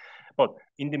marketplace. But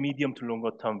in the medium to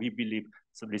longer term, we believe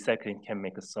some recycling can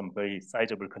make some very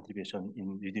sizable contribution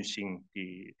in reducing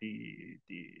the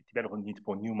development need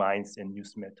for new mines and new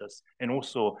smelters, and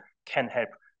also can help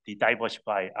to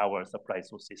diversify our supply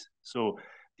sources. So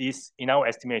this, in our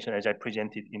estimation, as I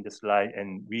presented in the slide,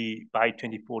 and we by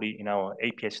 2040 in our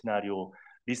APS scenario,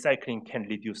 recycling can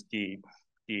reduce the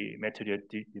material,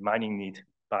 the mining need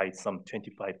by some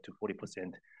 25 to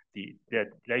 40%. The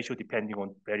ratio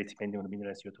varies depending on the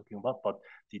minerals you're talking about, but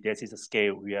this is a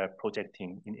scale we are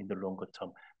projecting in the longer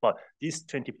term. But this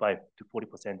 25 to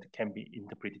 40% can be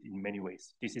interpreted in many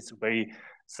ways. This is very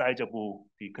sizable,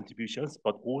 the contributions,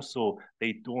 but also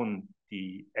they don't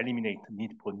eliminate the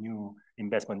need for new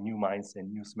investment, new mines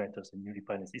and new smelters and new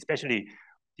refineries, especially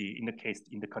in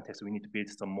the context we need to build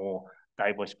some more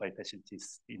diversified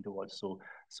facilities in the world. So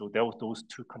those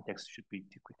two contexts should be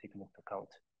taken into account.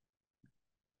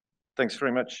 Thanks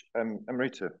very much,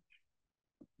 Amrita.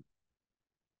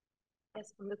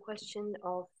 Yes, on the question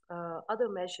of other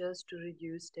measures to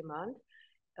reduce demand,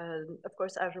 of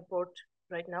course, our report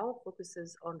right now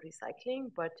focuses on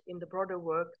recycling, but in the broader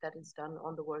work that is done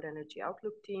on the World Energy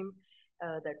Outlook team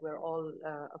that we're all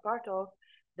a part of,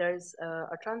 there's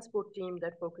a transport team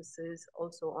that focuses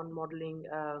also on modeling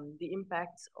the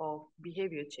impacts of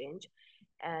behavior change.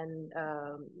 And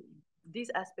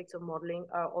these aspects of modeling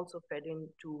are also fed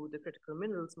into the critical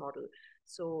minerals model.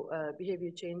 So behavior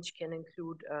change can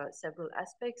include several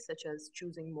aspects, such as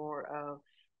choosing more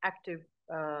active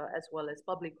as well as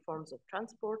public forms of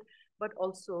transport, but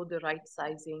also the right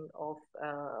sizing of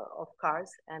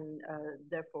cars and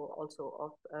therefore also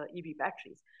of EV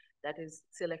batteries. That is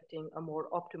selecting a more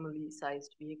optimally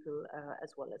sized vehicle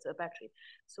as well as a battery.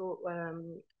 So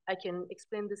I can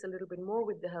explain this a little bit more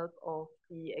with the help of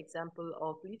the example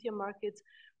of lithium markets,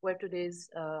 where today's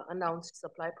announced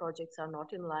supply projects are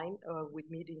not in line with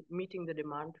meeting the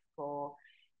demand for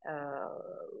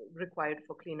required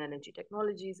for clean energy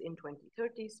technologies in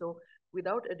 2030. So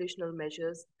without additional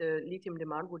measures, the lithium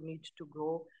demand would need to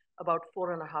grow about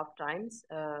 4.5 times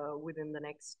within the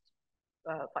next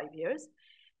 5 years.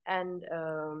 And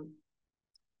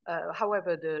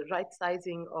however, the right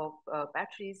sizing of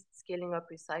batteries, scaling up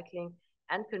recycling,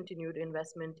 and continued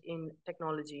investment in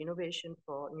technology innovation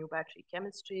for new battery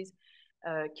chemistries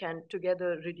can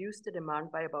together reduce the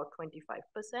demand by about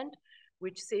 25%,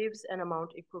 which saves an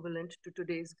amount equivalent to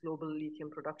today's global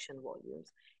lithium production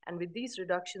volumes. And with these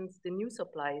reductions, the new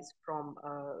supplies from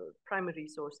primary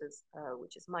sources,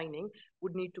 which is mining,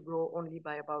 would need to grow only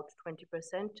by about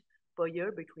 20% per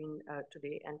year between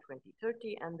today and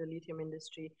 2030. And the lithium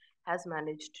industry has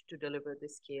managed to deliver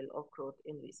this scale of growth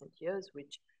in recent years,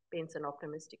 which paints an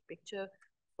optimistic picture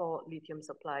for lithium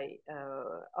supply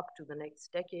up to the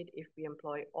next decade if we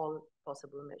employ all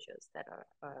possible measures that are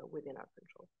within our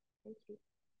control. Thank you.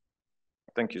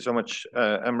 Thank you so much,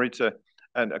 Amrita.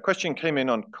 And a question came in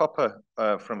on copper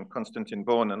from Konstantin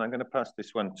Born, and I'm going to pass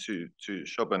this one to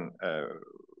Shobhan.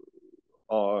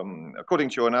 According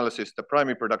to your analysis, the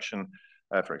primary production,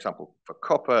 for example, for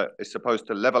copper is supposed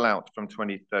to level out from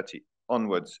 2030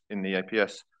 onwards in the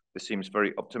APS. This seems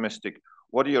very optimistic.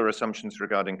 What are your assumptions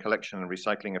regarding collection and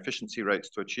recycling efficiency rates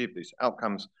to achieve these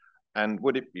outcomes? And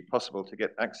would it be possible to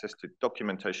get access to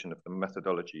documentation of the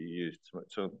methodology used?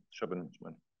 So, Shobhan.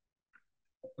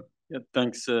 Yeah,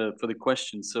 thanks for the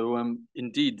question. So,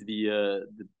 indeed,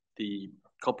 the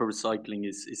copper recycling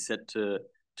is set to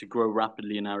grow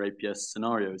rapidly in our APS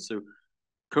scenario. So,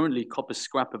 currently, copper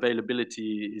scrap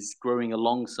availability is growing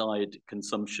alongside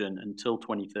consumption until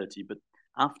 2030, but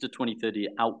after 2030,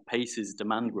 it outpaces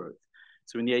demand growth.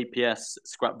 So, in the APS,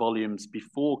 scrap volumes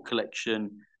before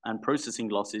collection and processing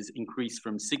losses increase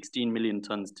from 16 million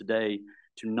tons today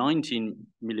to 19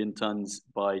 million tons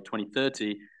by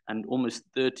 2030 and almost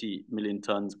 30 million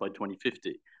tons by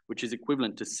 2050, which is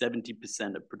equivalent to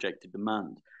 70% of projected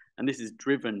demand. And this is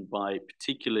driven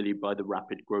particularly by the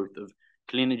rapid growth of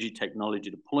clean energy technology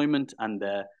deployment and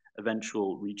their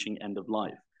eventual reaching end of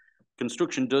life.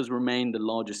 Construction does remain the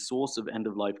largest source of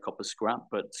end-of-life copper scrap,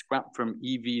 but scrap from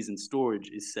EVs and storage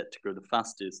is set to grow the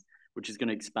fastest, which is going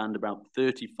to expand about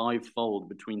 35-fold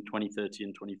between 2030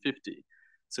 and 2050.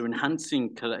 So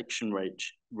enhancing collection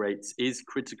rates is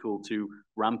critical to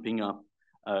ramping up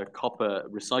copper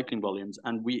recycling volumes,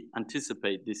 and we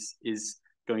anticipate this is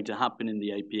going to happen in the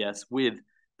APS with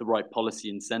the right policy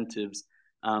incentives.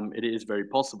 It is very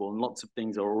possible, and lots of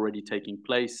things are already taking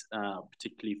place,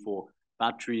 particularly for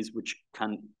batteries, which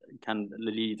can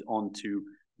lead on to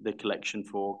the collection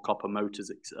for copper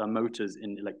motors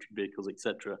in electric vehicles,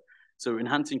 etc. So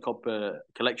enhancing copper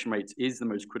collection rates is the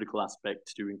most critical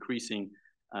aspect to increasing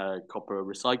copper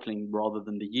recycling rather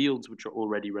than the yields, which are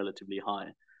already relatively high.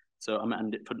 So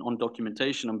on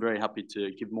documentation, I'm very happy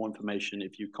to give more information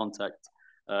if you contact,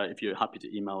 if you're happy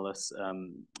to email us,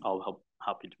 I'll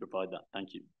happy to provide that.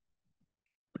 Thank you.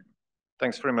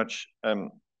 Thanks very much.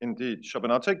 Indeed,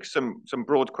 Shobhan. I'll take some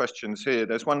broad questions here.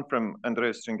 There's one from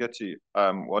Andreas Stringhetti.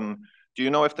 Do you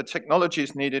know if the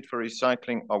technologies needed for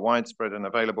recycling are widespread and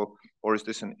available, or is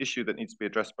this an issue that needs to be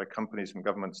addressed by companies and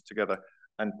governments together?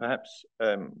 And perhaps,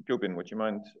 Gulbin, would you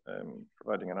mind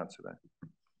providing an answer there?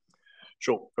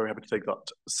 Sure, very happy to take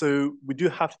that. So we do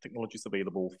have technologies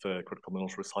available for critical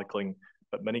minerals recycling,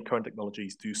 but many current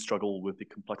technologies do struggle with the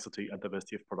complexity and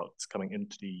diversity of products coming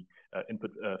into the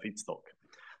input feedstock.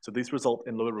 So these result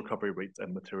in lower recovery rates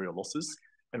and material losses.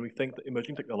 And we think that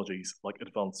emerging technologies like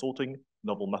advanced sorting,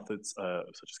 novel methods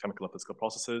such as chemical and physical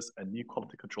processes, and new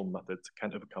quality control methods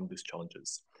can overcome these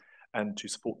challenges. And to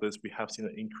support this, we have seen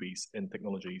an increase in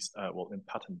technologies, in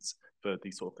patents for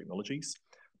these sort of technologies.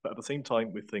 But at the same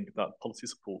time, we think that policy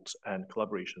support and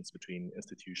collaborations between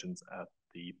institutions at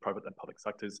the private and public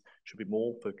sectors should be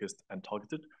more focused and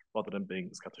targeted rather than being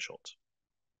scattershot.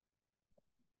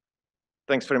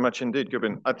 Thanks very much indeed,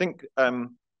 Gulbin. I think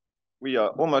we are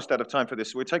almost out of time for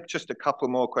this. We'll take just a couple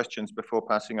more questions before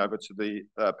passing over to the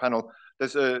panel.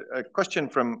 There's a question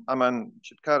from Aman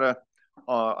Chitkara.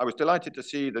 I was delighted to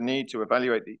see the need to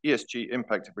evaluate the ESG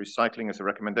impact of recycling as a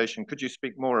recommendation. Could you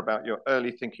speak more about your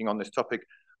early thinking on this topic?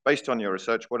 Based on your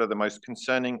research, what are the most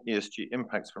concerning ESG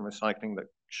impacts from recycling that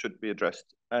should be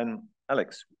addressed? And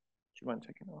Alex, do you mind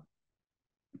taking it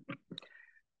on?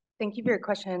 Thank you for your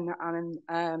question,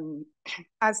 Aman.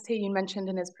 As Tae-Yoon mentioned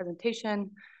in his presentation,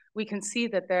 we can see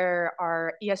that there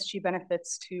are ESG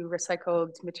benefits to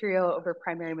recycled material over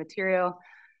primary material,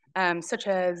 such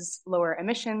as lower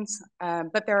emissions,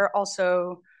 but there are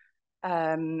also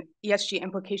ESG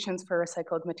implications for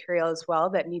recycled material as well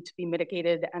that need to be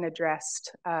mitigated and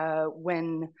addressed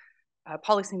when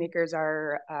policymakers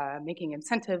are making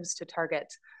incentives to target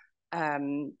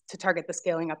the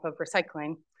scaling up of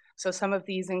recycling. So some of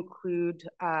these include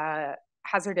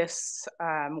hazardous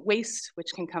waste,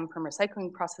 which can come from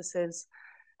recycling processes,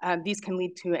 These can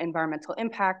lead to environmental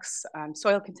impacts,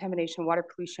 soil contamination, water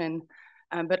pollution,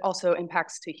 but also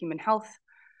impacts to human health.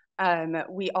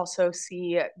 We also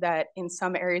see that in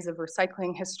some areas of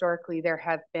recycling, historically, there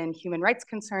have been human rights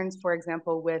concerns, for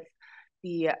example, with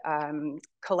the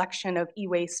collection of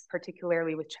e-waste,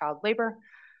 particularly with child labor.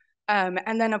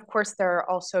 And then, of course, there are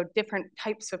also different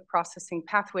types of processing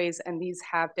pathways, and these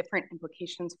have different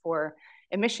implications for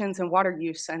emissions and water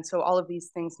use. And so all of these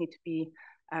things need to be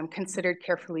considered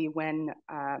carefully when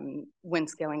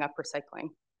scaling up recycling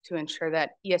to ensure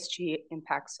that ESG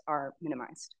impacts are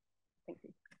minimized. Thank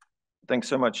you. Thanks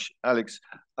so much, Alex.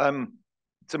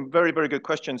 Some very, very good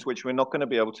questions, which we're not going to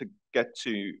be able to get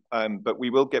to, but we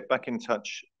will get back in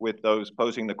touch with those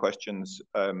posing the questions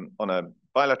on a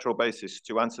bilateral basis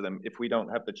to answer them if we don't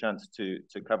have the chance to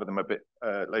cover them a bit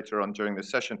later on during the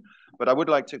session. But I would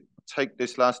like to take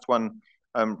this last one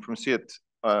from Siet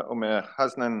Omer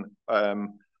Hasnan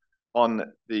on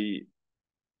the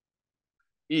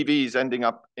EVs ending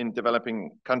up in developing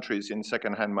countries in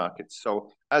second-hand markets. So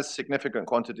as significant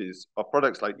quantities of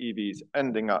products like EVs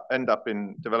end up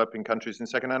in developing countries in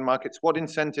second-hand markets, what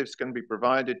incentives can be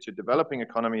provided to developing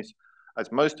economies,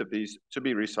 as most of these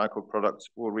to-be recycled products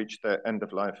will reach their end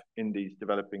of life in these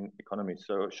developing economies?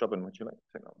 So Shobhan, would you like to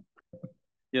take that one?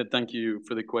 Yeah, thank you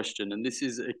for the question. And this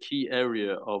is a key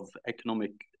area of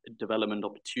economic development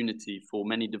opportunity for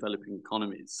many developing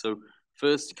economies. So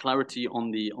first, clarity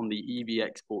on the EV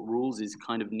export rules is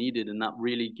kind of needed, and that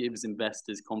really gives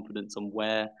investors confidence on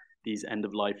where these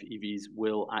end-of-life EVs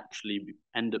will actually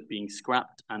end up being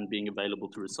scrapped and being available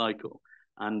to recycle.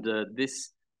 And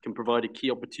this can provide a key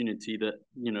opportunity that,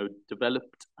 you know,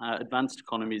 developed advanced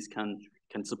economies can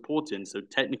support in. So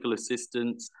technical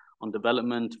assistance on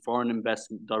development, foreign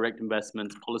investment, direct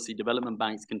investments, policy development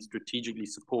banks can strategically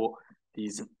support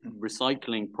these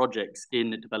recycling projects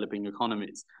in developing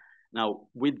economies. Now,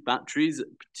 with batteries,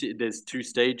 there's two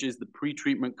stages: the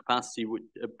pre-treatment capacity,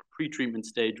 pre-treatment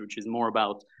stage, which is more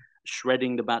about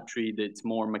shredding the battery, that's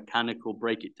more mechanical,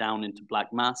 break it down into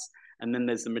black mass. And then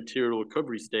there's the material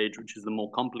recovery stage, which is the more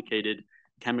complicated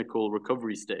chemical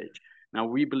recovery stage. Now,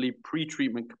 we believe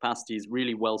pre-treatment capacity is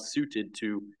really well suited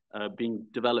to being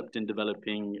developed in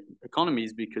developing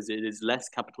economies because it is less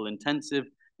capital intensive,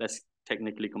 less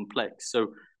technically complex.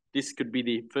 So this could be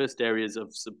the first areas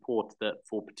of support that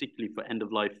particularly for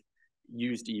end-of-life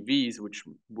used EVs, which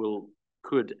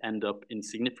could end up in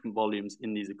significant volumes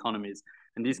in these economies.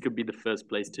 And these could be the first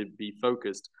place to be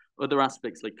focused. Other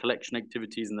aspects like collection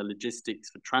activities and the logistics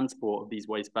for transport of these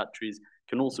waste batteries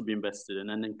can also be invested in,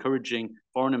 and encouraging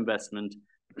foreign investment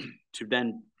to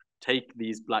then take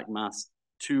these black mass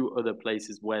to other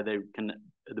places where the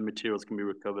materials can be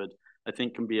recovered, I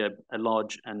think can be a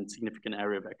large and significant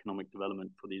area of economic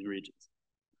development for these regions.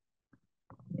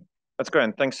 That's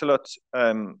great. Thanks a lot,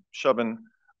 Shobhan.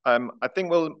 I think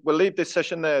we'll leave this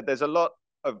session there. There's a lot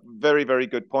of very, very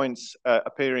good points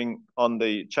appearing on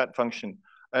the chat function.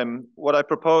 What I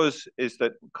propose is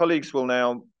that colleagues will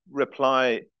now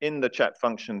reply in the chat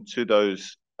function to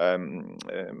those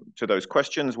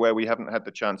questions where we haven't had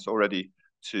the chance already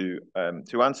to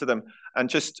answer them. And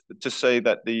just to say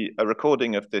that a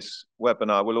recording of this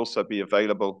webinar will also be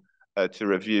available to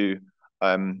review.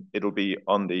 It'll be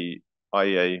on the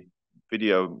IEA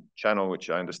video channel, which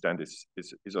I understand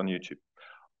is on YouTube.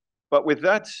 But with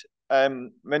that,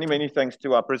 many, many thanks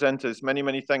to our presenters. Many,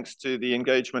 many thanks to the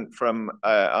engagement from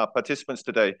our participants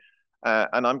today.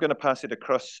 And I'm going to pass it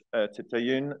across to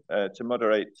Tayoun to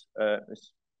moderate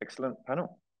this excellent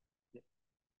panel.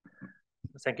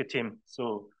 Thank you, Tim.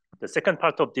 So the second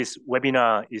part of this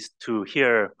webinar is to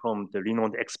hear from the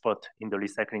renowned expert in the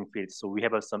recycling field. So we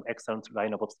have some excellent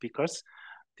lineup of speakers.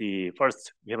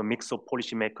 First, we have a mix of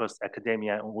policymakers,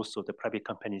 academia, and also the private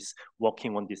companies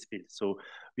working on this field. So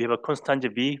we have a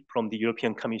Constanze Vie from the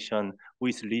European Commission, who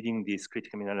is leading this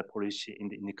critical mineral policy in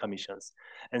the commissions.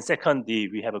 And secondly,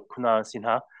 we have a Kunal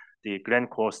Sinha, the Grand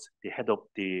Course, the head of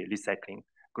the recycling,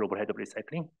 global head of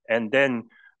recycling. And then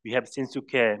we have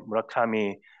Shinsuke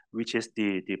Murakami, which is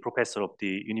the professor of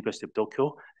the University of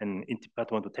Tokyo and in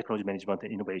Department of Technology Management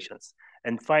and Innovations.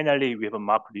 And finally, we have a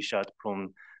Mark Richard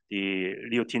from the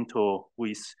Rio Tinto, who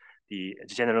is the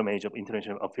General Manager of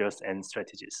International Affairs and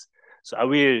Strategies. So I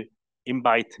will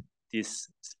invite this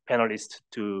panelist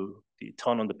to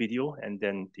turn on the video and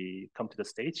then come to the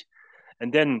stage.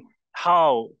 And then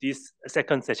how this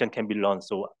second session can be run.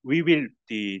 So we will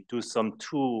do some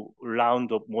 2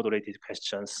 rounds of moderated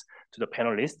questions to the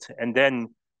panelists, and then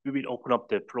we will open up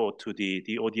the floor to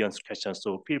the audience questions.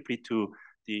 So feel free to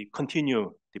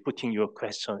continue putting your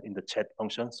question in the chat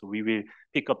function. So we will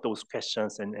pick up those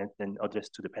questions and address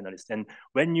to the panelists. And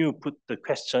when you put the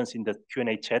questions in the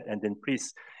Q&A chat, and then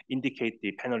please indicate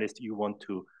the panelist you want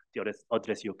to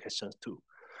address your questions to.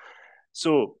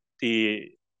 So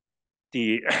thanks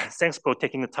for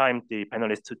taking the time, the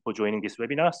panelists, for joining this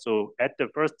webinar. So at the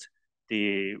first,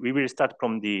 we will start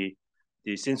from the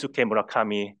Shinsuke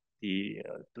Murakami,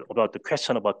 about the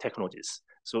question about technologies.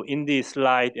 So in the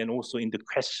slide and also in the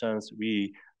questions,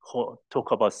 we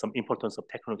talk about some importance of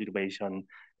technology innovation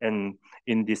and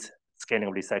in this scaling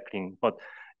of recycling. But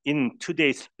in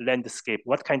today's landscape,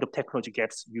 what kind of technology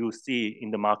gaps you see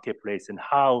in the marketplace, and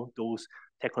how those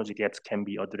technology gaps can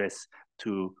be addressed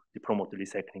to promote the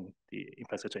recycling, the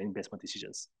infrastructure investment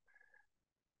decisions?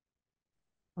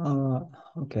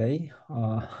 Okay.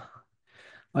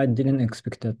 I didn't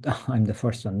expect that I'm the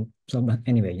first one. So, but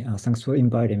anyway, thanks for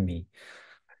inviting me.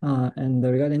 And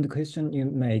regarding the question you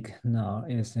make now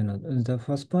is, the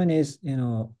first point is,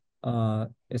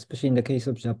 especially in the case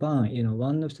of Japan,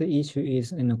 one of the issue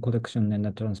is collection and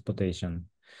the transportation.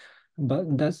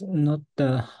 But that's not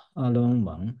the alone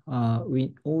one.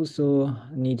 We also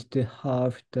need to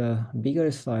have the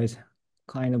bigger size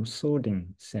kind of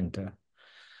sorting center.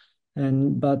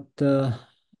 But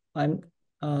I'm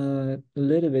a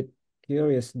little bit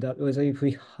curious that whether if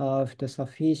we have the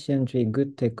sufficiently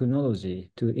good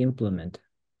technology to implement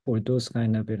for those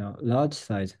kind of large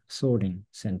size sorting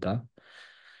center.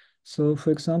 So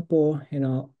for example,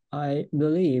 I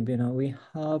believe we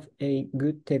have a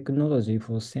good technology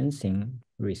for sensing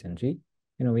recently.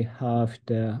 We have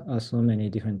the so many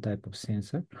different type of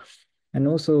sensor, and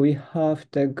also we have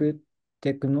the good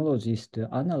technologies to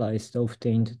analyze the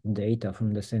obtained data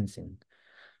from the sensing,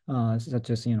 such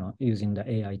as using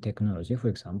the AI technology, for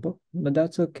example. But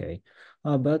that's okay.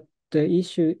 But the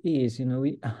issue is,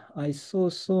 I saw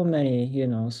so many,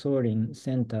 sorting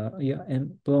center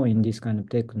employing this kind of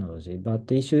technology. But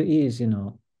the issue is,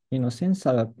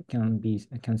 sensor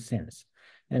can sense,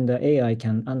 and the AI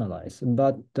can analyze.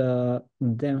 But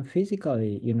then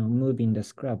physically, moving the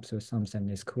scraps or something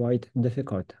is quite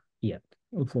difficult yet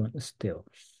for still.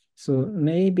 So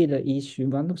maybe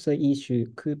one of the issue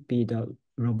could be the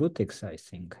robotics, I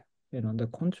think. The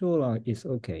controller is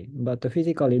okay, but the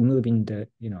physically moving the,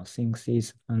 things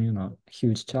is,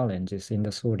 huge challenges in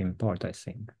the sorting part, I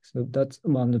think. So that's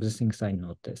one of the things I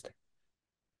noticed.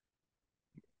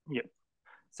 Yeah.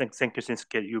 Thank you,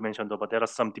 Shinsuke. You mentioned about there are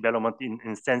some development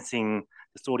in sensing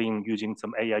the sorting using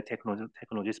some AI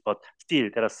technologies, but still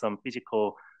there are some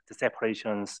physical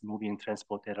separations, moving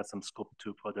transport, there are some scope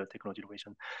to further technology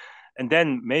innovation. And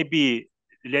then maybe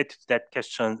related to that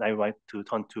question, I want to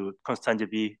turn to Constanze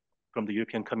Bie from the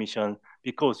European Commission,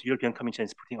 because European Commission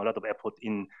is putting a lot of effort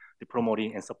in the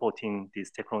promoting and supporting this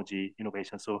technology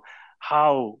innovation. So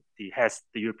how has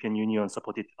the European Union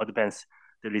supported advance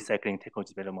the recycling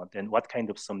technology development, and what kind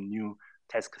of some new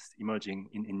tasks emerging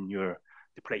in your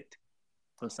plate?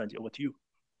 Constanze, over to you.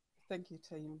 Thank you,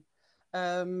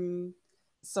 Taeyoon.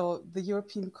 So the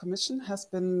European Commission has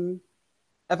been,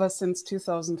 ever since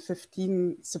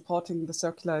 2015, supporting the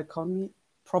circular economy,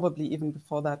 probably even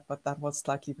before that, but that was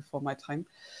slightly before my time.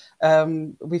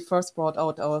 We first brought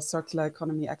out our Circular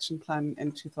Economy Action Plan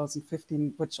in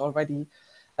 2015, which already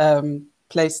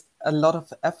placed a lot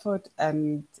of effort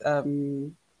and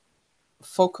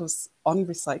focus on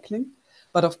recycling.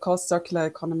 But of course, circular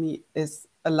economy is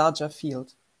a larger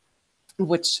field,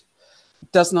 which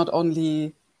does not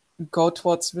only go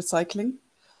towards recycling,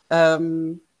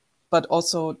 but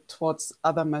also towards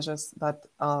other measures that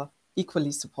are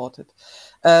equally supported.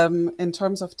 In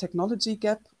terms of technology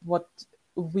gap, what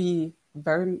we,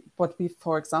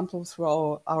 for example, through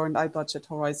our R&I budget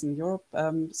Horizon Europe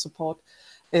support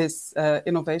is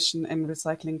innovation in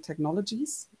recycling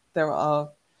technologies. There are,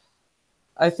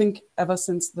 I think, ever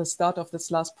since the start of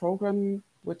this last program,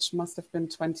 which must have been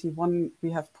 21,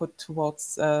 we have put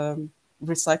towards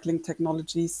recycling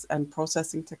technologies and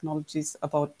processing technologies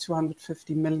about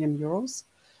 250 million euros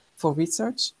for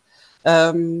research,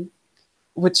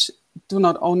 which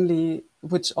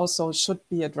also should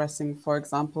be addressing, for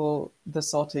example, the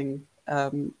sorting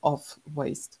of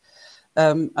waste.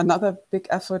 Another big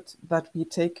effort that we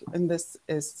take in this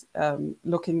is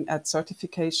looking at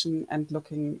certification and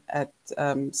looking at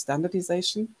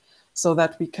standardization, so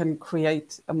that we can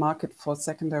create a market for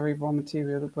secondary raw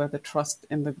material where the trust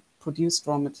in the produced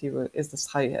raw material is as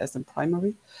high as in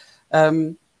primary.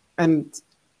 And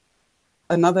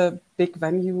another big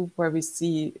venue where we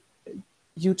see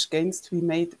huge gains to be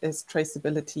made is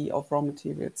traceability of raw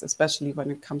materials, especially when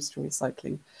it comes to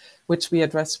recycling, which we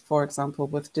address, for example,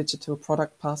 with digital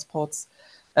product passports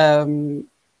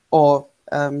or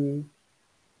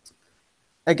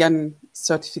again,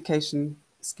 certification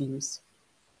schemes.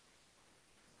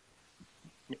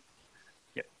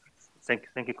 Yeah.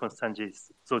 Thank you,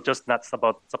 Constanze. So just not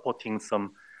about supporting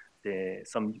some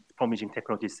promising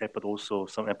technologies, but also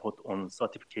some effort on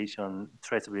certification,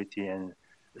 traceability, and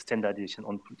standardization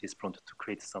on this front to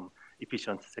create some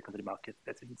efficient secondary market.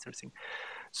 That's interesting.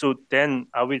 So then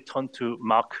I will turn to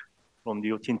Mark from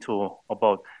Rio Tinto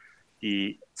about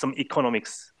some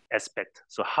economics aspect.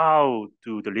 So how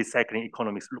do the recycling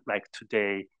economics look like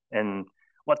today, and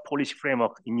what policy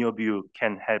framework, in your view,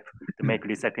 can help to make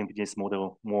recycling business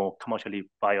model more commercially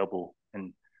viable?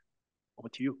 And over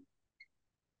to you.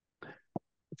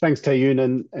 Thanks,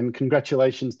 Tae-Yoon, and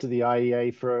congratulations to the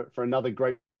IEA for another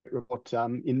great report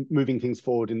in moving things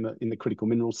forward in the critical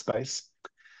mineral space.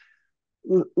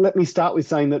 Let me start with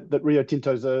saying that Rio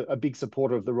Tinto is a big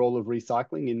supporter of the role of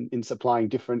recycling in supplying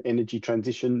different energy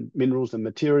transition minerals and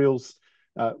materials.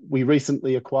 We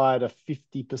recently acquired a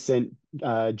 50%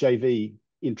 JV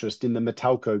interest in the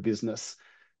Metalco business,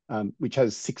 which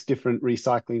has 6 different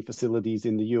recycling facilities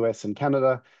in the US and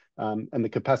Canada, and the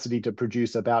capacity to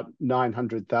produce about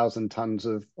 900,000 tons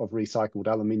of recycled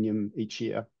aluminium each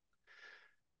year.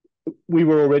 We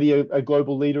were already a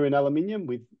global leader in aluminium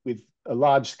with a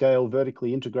large-scale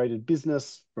vertically integrated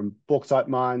business, from bauxite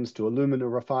mines to alumina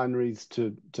refineries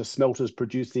to smelters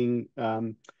producing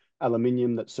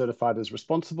aluminium that's certified as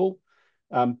responsible.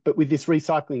 But with this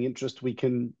recycling interest, we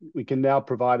can now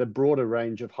provide a broader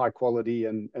range of high quality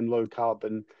and low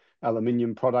carbon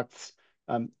aluminium products,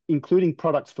 including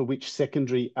products for which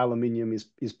secondary aluminium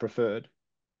is preferred.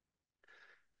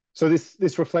 So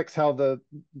this reflects how the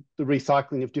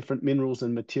recycling of different minerals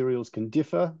and materials can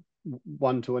differ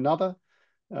one to another,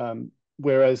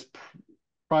 whereas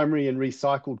primary and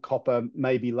recycled copper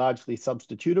may be largely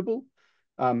substitutable.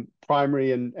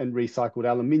 Primary and recycled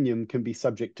aluminium can be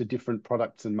subject to different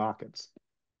products and markets.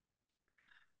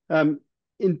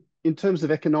 In terms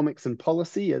of economics and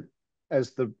policy,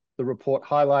 as the report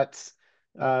highlights,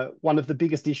 one of the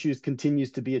biggest issues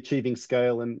continues to be achieving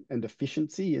scale and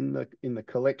efficiency in the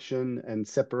collection and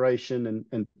separation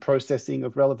and processing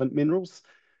of relevant minerals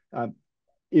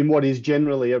in what is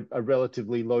generally a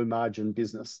relatively low margin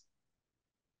business.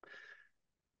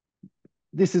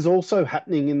 This is also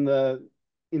happening in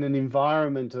an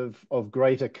environment of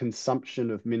greater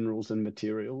consumption of minerals and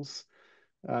materials.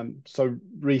 So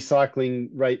recycling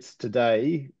rates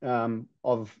today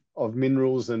of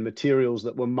minerals and materials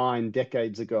that were mined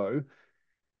decades ago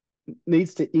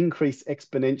needs to increase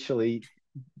exponentially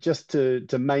just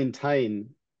to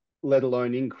maintain, let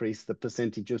alone increase, the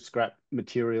percentage of scrap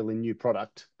material in new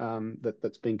product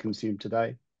that's being consumed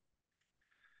today.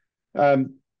 So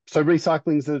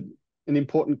recycling is an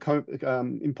important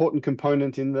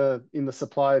component in the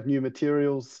supply of new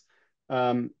materials.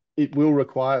 It will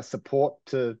require support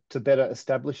to better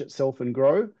establish itself and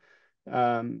grow.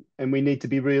 And we need to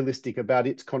be realistic about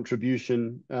its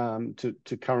contribution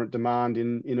to current demand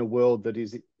in a world that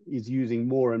is using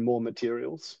more and more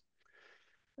materials.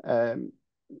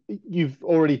 You've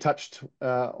already touched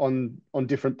on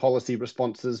different policy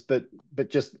responses, but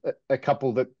just a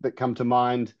couple that come to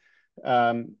mind.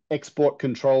 Export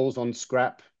controls on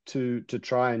scrap to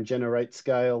try and generate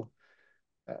scale.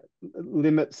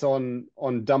 Limits on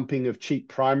dumping of cheap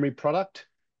primary product,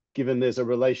 given there's a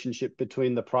relationship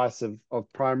between the price of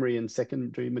primary and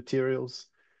secondary materials.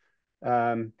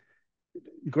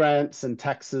 Grants and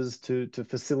taxes to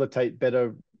facilitate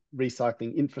better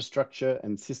recycling infrastructure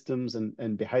and systems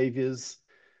and behaviors.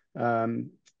 And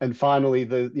finally,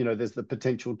 there's the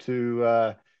potential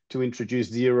to introduce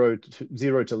zero to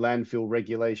landfill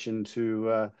regulation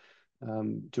to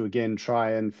again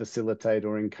try and facilitate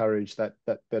or encourage that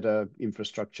better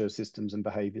infrastructure systems and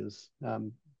behaviors.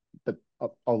 But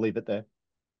I'll leave it there.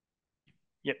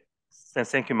 Yep.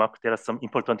 Thank you, Mark. There are some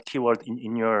important keywords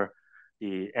in your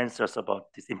answers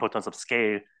about this importance of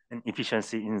scale and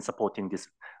efficiency in supporting this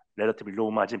relatively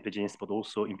low margin business, but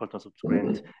also importance of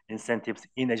grant incentives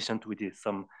in addition to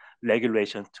some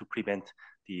regulations to prevent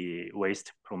the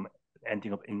waste from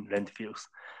ending up in landfills.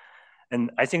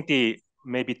 And I think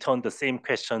maybe turn the same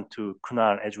question to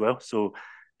Kunal as well. So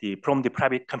from the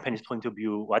private company's point of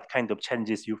view, what kind of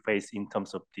challenges you face in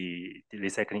terms of the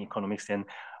recycling economics, and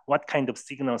what kind of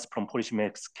signals from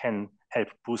policymakers can help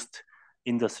boost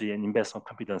industry and investment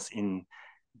confidence in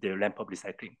the ramp of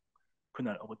recycling?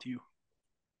 Kunal, over to you.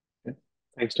 Okay.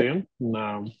 Thanks, Tae-Yoon.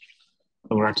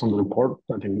 Congrats on the report.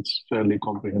 I think it's fairly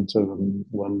comprehensive and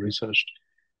well researched.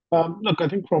 Look, I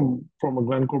think from a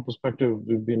Glencore perspective,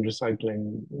 we've been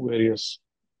recycling various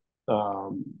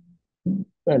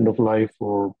end of life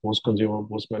or post-consumer,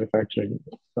 post-manufacturing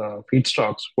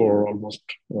feedstocks for almost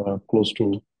close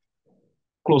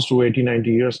to 80,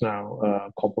 90 years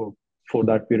now. Copper for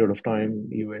that period of time,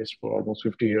 e-waste for almost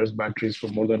 50 years, batteries for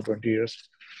more than 20 years.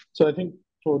 So I think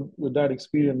with that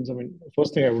experience, I mean, the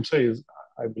first thing I would say is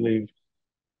I believe,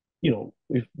 you know,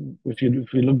 if you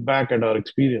look back at our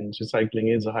experience,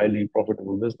 recycling is a highly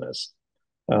profitable business.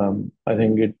 I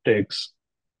think it takes,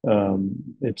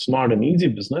 it's not an easy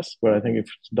business, but I think if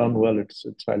it's done well, it's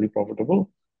highly profitable.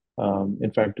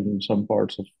 In fact, in some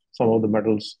parts of some of the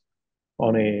metals,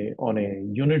 on a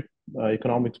unit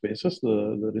economics basis,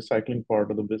 the recycling part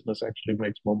of the business actually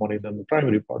makes more money than the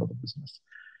primary part of the business.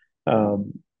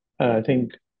 And I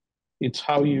think it's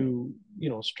how you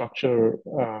structure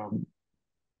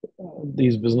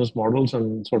these business models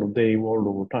and sort of they evolved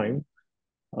over time.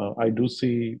 I do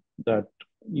see that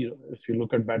if you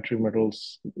look at battery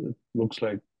metals, it looks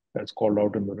like that's called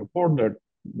out in the report that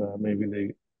maybe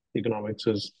the economics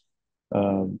is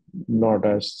not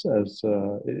as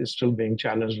is still being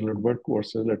challenged a little bit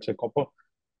versus, let's say, copper.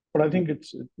 But I think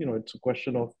it's a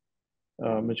question of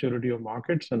maturity of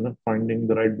markets and finding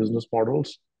the right business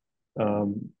models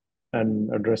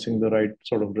and addressing the right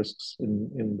sort of risks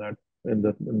in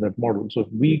that model. So if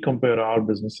we compare our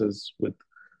businesses with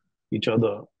each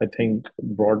other, I think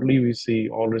broadly we see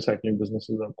all recycling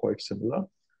businesses are quite similar.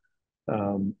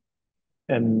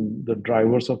 And the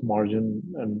drivers of margin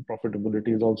and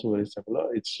profitability is also very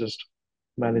similar. It's just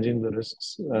managing the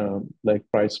risks like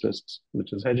price risks,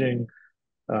 which is hedging,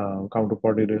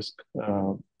 counterparty risk,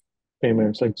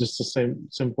 payments, like just the same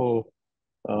simple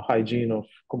hygiene of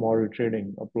commodity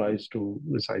trading applies to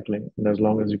recycling. And as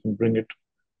long as you can bring it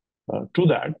to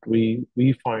that, we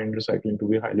find recycling to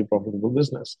be a highly profitable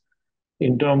business.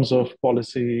 In terms of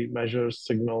policy measures,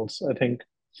 signals, I think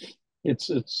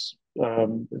it's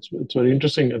very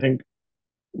interesting. I think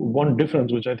one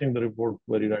difference, which I think the report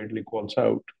very rightly calls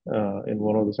out in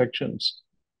one of the sections,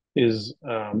 is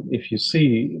if you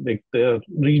see, like, there are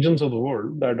regions of the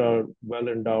world that are well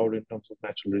endowed in terms of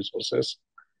natural resources,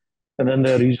 and then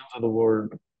there are regions of the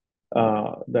world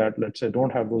that, let's say,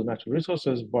 don't have those natural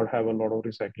resources but have a lot of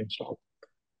recycling stock.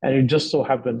 And it just so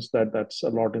happens that that's a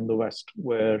lot in the West,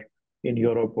 where in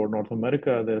Europe or North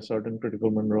America, there are certain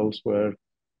critical minerals where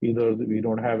either we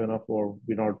don't have enough or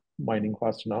we're not mining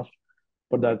fast enough.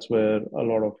 But that's where a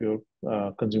lot of your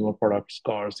consumer products,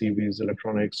 cars, EVs,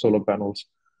 electronics, solar panels,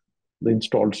 the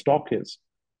installed stock is.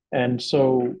 And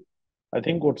so I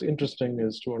think what's interesting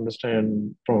is to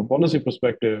understand from a policy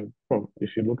perspective,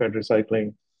 if you look at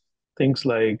recycling, things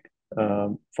like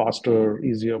faster,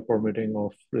 easier permitting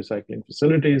of recycling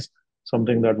facilities,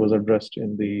 something that was addressed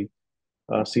in the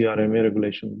CRMA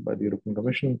regulation by the European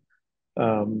Commission.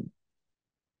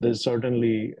 There's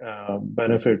certainly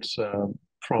benefits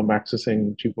from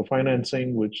accessing cheaper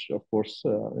financing, which of course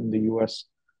in the US,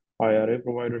 IRA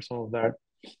provided some of that.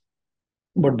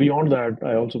 But beyond that,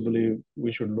 I also believe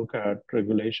we should look at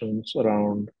regulations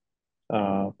around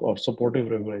or supportive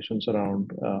regulations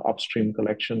around upstream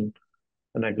collection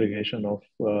and aggregation of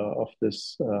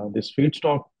this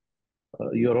feedstock.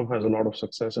 Europe has a lot of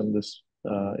success in this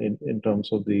in terms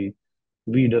of the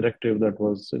V directive that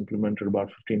was implemented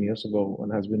about 15 years ago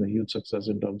and has been a huge success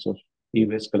in terms of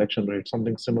e-waste collection rate.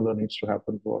 Something similar needs to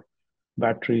happen for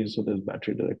batteries, so there's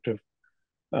battery directive.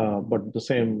 But the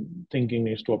same thinking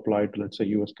needs to apply to, let's say,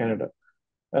 US, Canada.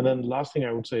 And then the last thing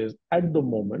I would say is, at the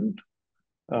moment,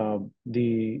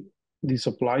 the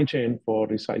supply chain for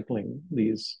recycling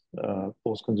these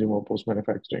post-consumer,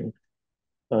 post-manufacturing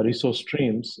resource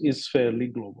streams is fairly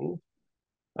global.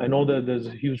 I know that there's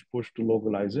a huge push to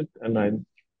localize it, and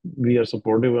we are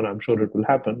supportive, and I'm sure it will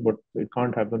happen, but it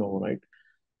can't happen overnight.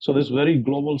 So this very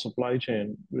global supply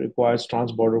chain requires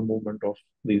trans-border movement of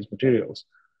these materials.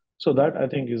 So that, I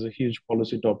think, is a huge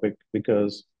policy topic,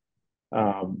 because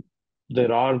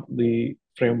there are the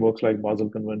frameworks like Basel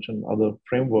Convention, other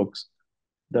frameworks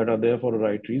that are there for the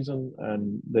right reason,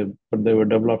 but they were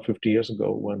developed 50 years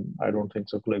ago when I don't think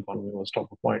circular economy was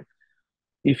top of mind.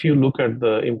 If you look at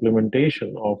the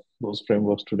implementation of those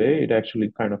frameworks today, it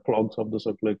actually kind of clogs up the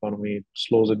circular economy, it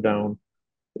slows it down,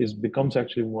 it becomes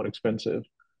actually more expensive.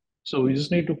 So we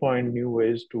just need to find new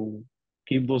ways to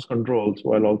keep those controls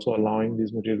while also allowing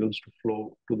these materials to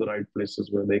flow to the right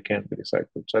places where they can be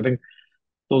recycled. So I think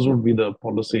those would be the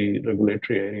policy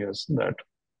regulatory areas that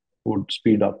would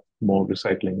speed up more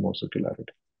recycling, more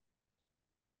circularity.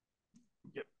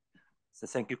 Yep. So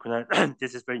thank you, Kunal.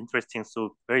 This is very interesting.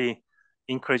 So very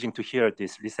encouraging to hear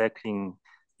this recycling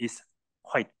is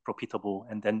quite profitable.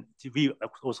 And then we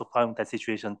also found that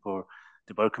situation for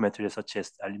the bulk materials such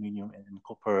as aluminum and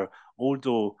copper,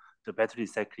 although the battery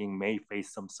recycling may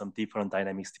face some different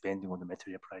dynamics depending on the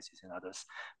material prices and others.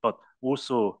 But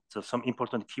also some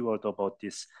important keyword about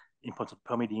this important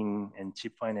permitting and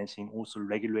cheap financing, also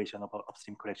regulation about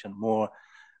upstream collection, more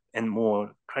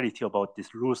clarity about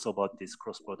these rules about this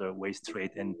cross-border waste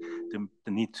trade, and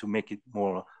the need to make it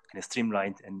more kind of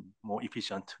streamlined and more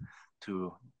efficient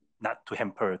to not to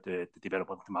hamper the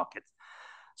development of the market.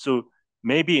 So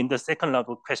maybe in the second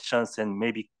level questions, and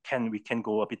maybe we can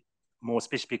go a bit more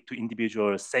specific to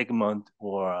individual segment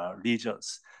or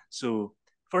regions. So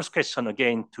first question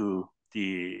again to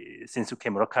the Shinsuke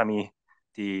Murakami,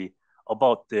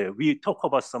 we talk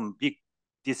about some big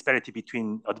disparity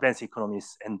between advanced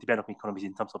economies and developing economies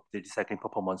in terms of the recycling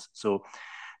performance. So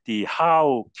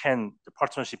how can the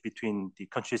partnership between the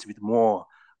countries with more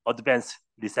advanced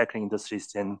recycling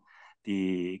industries and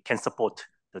can support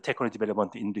the technology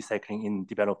development in recycling in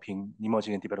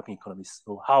emerging and developing economies?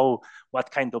 So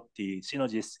what kind of the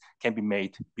synergies can be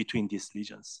made between these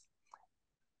regions?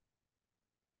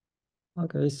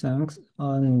 Okay, thanks.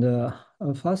 And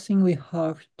first thing we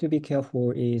have to be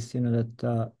careful is,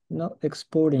 that not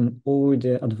exporting all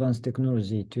the advanced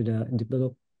technology to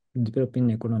the developing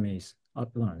economies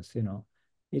at once.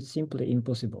 It's simply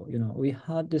impossible. We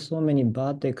had so many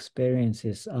bad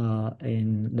experiences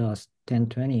in last 10,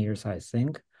 20 years, I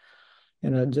think.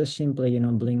 Just simply,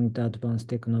 bring the advanced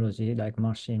technology like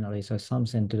machinery or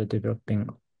something to the developing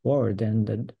world, and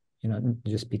then,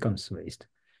 just becomes waste.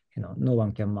 No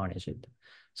one can manage it.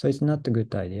 So it's not a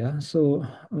good idea. So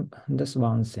that's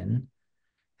one thing.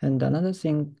 And another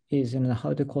thing is,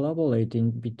 how to collaborate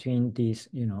in between these,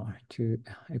 two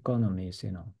economies,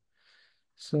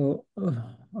 So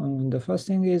the first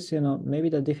thing is, maybe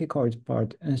the difficult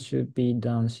part should be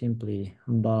done simply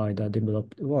by the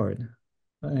developed world.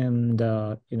 And,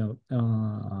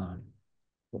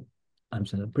 I'm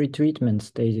sorry, pre-treatment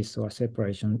stages or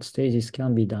separation stages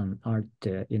can be done at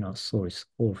the, source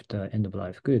of the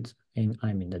end-of-life goods in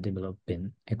the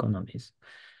developing economies.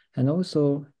 And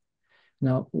also,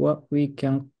 now what we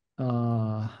can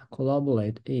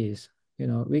collaborate is,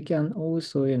 we can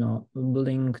also,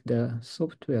 bring the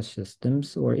software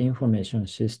systems or information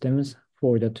systems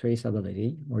for the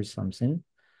traceability or something.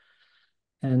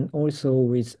 And also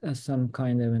with some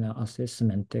kind of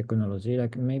assessment technology,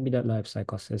 like maybe the life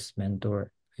cycle assessment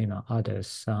or others,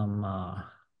 some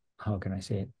how can I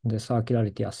say, the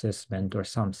circularity assessment or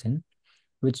something,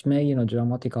 which may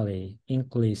dramatically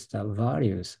increase the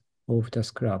values of the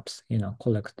scraps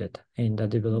collected in the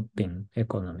developing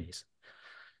economies.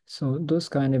 So those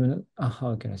kind of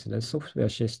how can I say, the software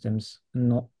systems,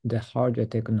 not the hardware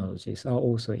technologies, are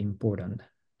also important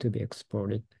to be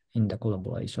explored in the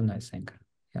collaboration, I think.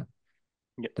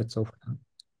 Yep. That's all for now.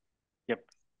 Yep.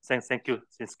 Thank you,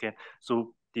 Shinsuke.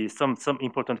 So some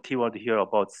important keyword here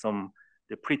about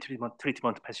the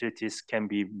treatment facilities can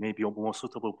be maybe more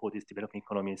suitable for these developing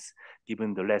economies,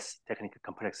 given the less technical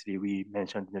complexity we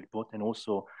mentioned in the report, and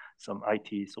also some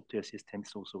IT software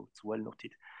systems also, it's well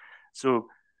noted. So,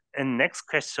 and next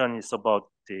question is about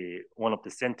one of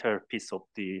the centerpiece of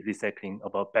the recycling,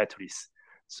 about batteries.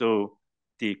 So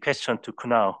the question to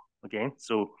Kunal again.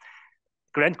 So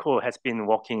Glencore has been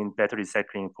working in battery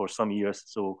recycling for some years.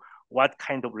 So what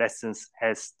kind of lessons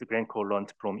has the Glencore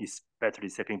learned from its battery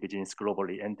recycling business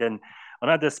globally? And then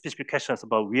another specific question is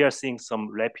about, we are seeing some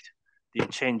rapid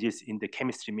changes in the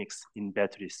chemistry mix in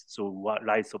batteries. So what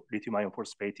rise of lithium iron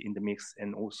phosphate in the mix,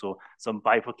 and also some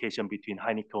bifurcation between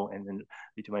high nickel and then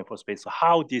lithium iron phosphate. So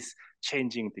how this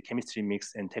changing the chemistry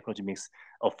mix and technology mix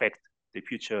affect the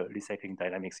future recycling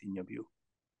dynamics in your view?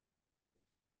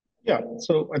 Yeah,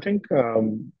 so I think,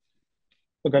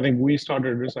 look, I think we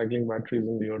started recycling batteries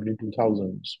in the early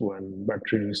 2000s when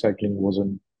battery recycling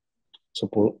wasn't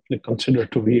supposedly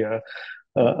considered to be a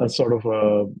sort of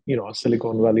a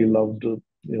Silicon Valley loved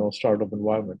startup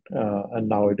environment, and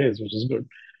now it is, which is good.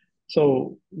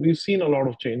 So we've seen a lot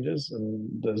of changes, and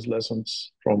there's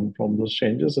lessons from those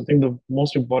changes. I think the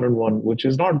most important one, which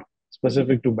is not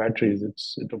specific to batteries,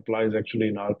 it applies actually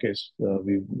in our case.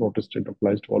 We've noticed it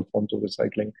applies to all forms of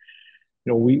recycling.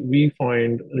 We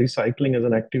find recycling as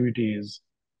an activity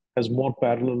has more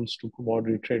parallels to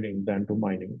commodity trading than to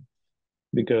mining,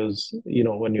 because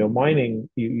when you're mining,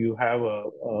 you have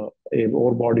an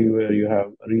ore body where you have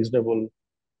a reasonable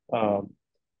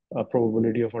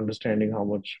probability of understanding how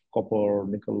much copper or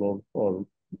nickel or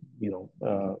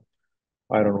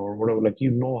iron or whatever, like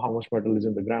how much metal is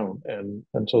in the ground,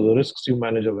 and so the risks you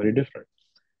manage are very different.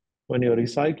 When you're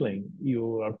recycling,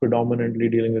 you are predominantly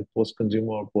dealing with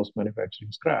post-consumer or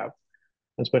post-manufacturing scrap.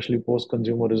 Especially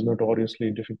post-consumer is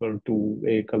notoriously difficult to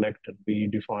A, collect, and B,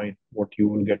 define what you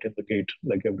will get in the gate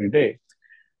like every day.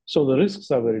 So the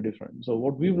risks are very different. So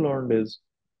what we've learned is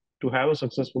to have a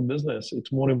successful business,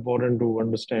 it's more important to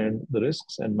understand the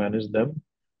risks and manage them.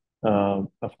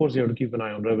 Of course, you have to keep an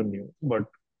eye on revenue, but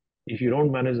if you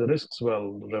don't manage the risks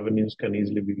well, the revenues can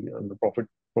easily be, and the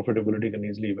profitability can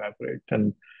easily evaporate.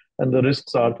 And the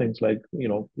risks are things like,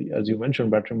 as you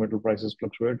mentioned, battery metal prices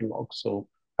fluctuate a lot. So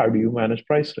how do you manage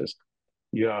price risk?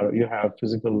 You have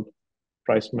physical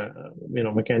price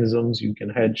mechanisms. You can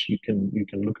hedge. You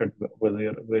can look at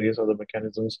whether various other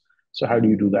mechanisms. So how do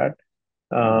you do that?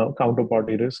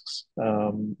 Counterparty risks.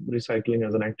 Recycling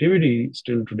as an activity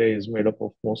still today is made up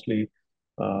of mostly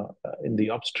in the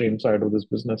upstream side of this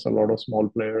business, a lot of small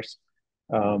players,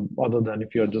 other than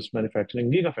if you're just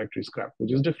manufacturing gigafactory scrap,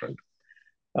 which is different.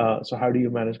 So how do you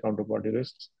manage counterparty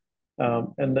risks?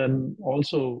 And then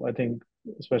also, I think,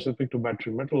 specific to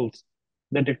battery metals,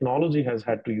 the technology has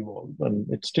had to evolve, and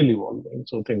it's still evolving.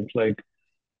 So things like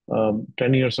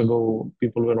 10 years ago,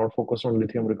 people were not focused on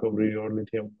lithium recovery, or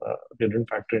lithium didn't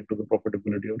factor into the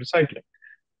profitability of recycling.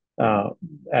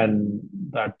 And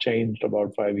that changed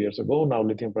about 5 years ago. Now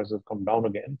lithium prices have come down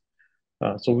again.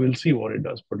 So we'll see what it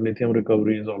does. But lithium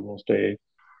recovery is almost a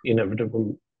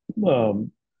inevitable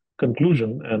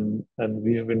conclusion, and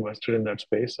we have invested in that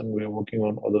space, and we are working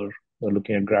on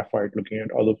looking at graphite, looking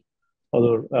at other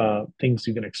things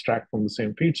you can extract from the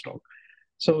same feedstock.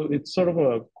 So it's sort of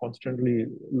a constantly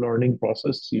learning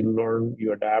process. You learn,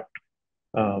 you adapt.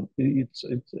 And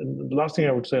the last thing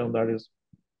I would say on that is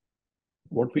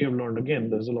what we have learned. Again,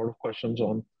 there's a lot of questions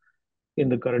on in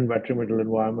the current battery metal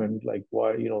environment, like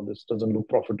why this doesn't look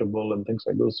profitable and things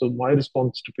like those. So my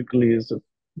response typically is that,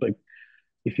 like,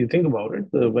 if you think about it,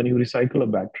 when you recycle a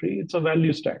battery, it's a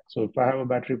value stack. So if I have a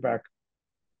battery pack,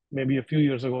 maybe a few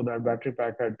years ago, that battery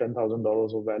pack had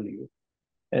 $10,000 of value.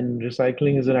 And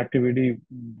recycling is an activity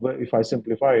where, if I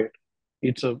simplify it,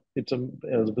 it's a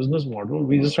as a business model,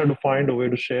 we just have to find a way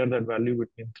to share that value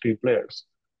between three players: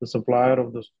 the supplier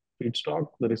of the feedstock,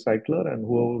 the recycler, and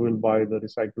whoever will buy the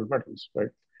recycled metals, right?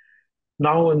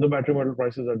 Now, when the battery metal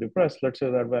prices are depressed, let's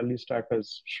say that value stack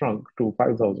has shrunk to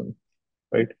 5,000,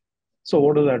 right? So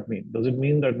what does that mean? Does it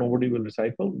mean that nobody will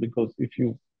recycle? Because if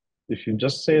you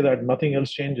just say that nothing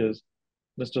else changes,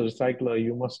 Mr. Recycler,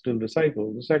 you must still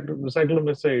recycle. The recycler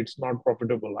may say it's not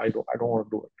profitable. I don't want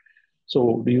to do it.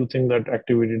 So do you think that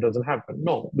activity doesn't happen?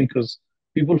 No, because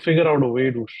people figure out a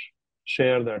way to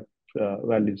share that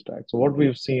value stack. So what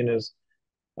we've seen is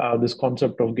this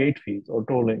concept of gate fees or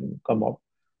tolling come up,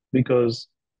 because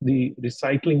the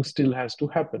recycling still has to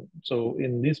happen. So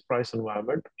in this price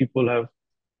environment, people have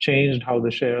changed how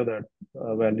they share that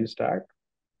value stack.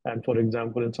 And for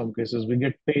example, in some cases, we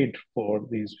get paid for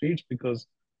these feeds because,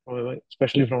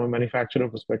 especially from a manufacturer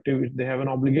perspective, they have an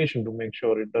obligation to make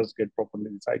sure it does get properly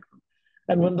recycled.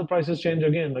 And when the prices change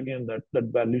again, that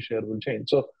value share will change.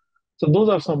 So those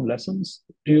are some lessons.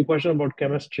 To your question about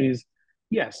chemistries,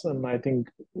 yes. And I think,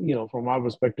 from our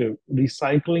perspective,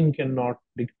 recycling cannot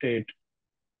dictate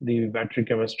the battery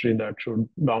chemistry that should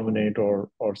dominate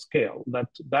or scale.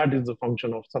 That is a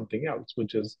function of something else,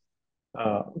 which is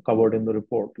covered in the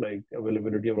report, like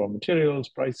availability of raw materials,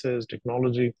 prices,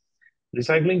 technology.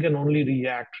 Recycling can only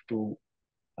react to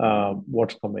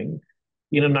what's coming.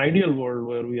 In an ideal world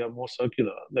where we are more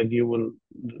circular, like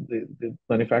the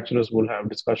manufacturers will have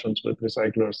discussions with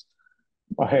recyclers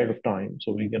ahead of time,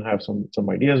 so we can have some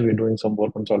ideas. We're doing some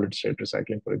work on solid state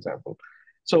recycling, for example.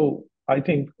 So I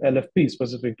think LFP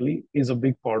specifically is a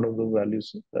big part of the value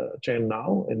chain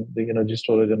now in the energy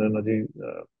storage and energy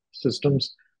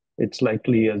systems. It's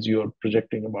likely, as you're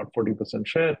projecting, about 40%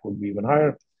 share, could be even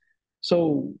higher.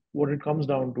 So what it comes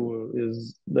down to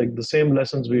is like the same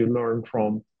lessons we learned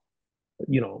from,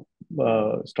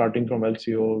 starting from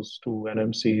LCOs to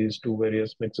NMCs to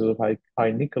various mixes of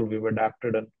high nickel. We've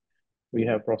adapted, and we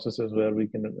have processes where we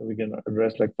can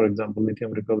address, like, for example,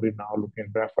 lithium recovery now, looking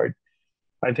at graphite.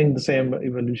 I think the same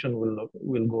evolution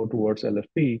will go towards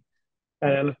LFP,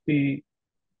 and LFP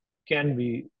can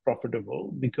be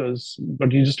profitable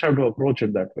but you just have to approach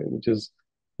it that way, which is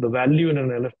the value in an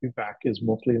LFP pack is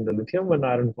mostly in the lithium and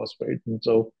iron phosphate. And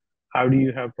so how do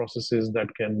you have processes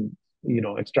that can,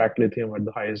 extract lithium at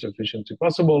the highest efficiency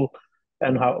possible?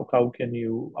 And how can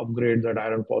you upgrade that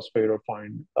iron phosphate or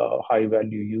find a high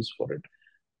value use for it?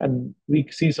 And we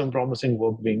see some promising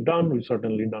work being done. We've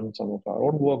certainly done some of our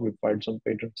own work. We've filed some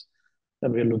patents,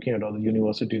 and we're looking at other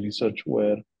university research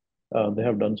where they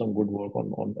have done some good work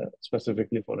on that,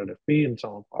 specifically for LFP, and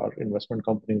some of our investment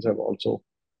companies have also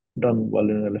done well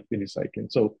in LFP recycling.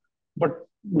 So, but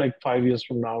like 5 years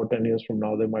from now, 10 years from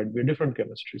now, there might be a different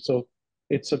chemistry. So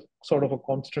it's a sort of a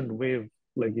constant wave,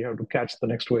 like you have to catch the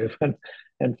next wave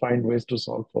and find ways to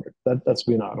solve for it. That's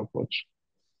been our approach.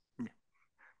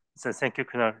 So thank you,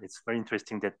 Kunal. It's very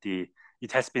interesting that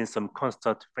it has been some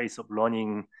constant phase of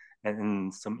learning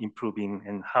and some improving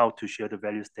and how to share the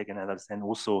value stack and others. And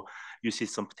also you see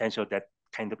some potential that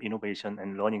kind of innovation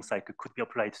and learning cycle could be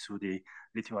applied to the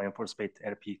lithium iron phosphate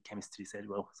LP chemistries as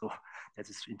well. So that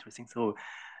is interesting. So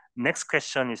next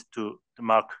question is to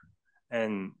Mark.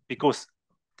 And because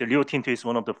the Rio Tinto is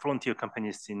one of the frontier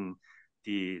companies in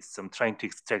some trying to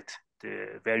extract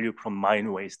the value from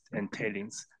mine waste and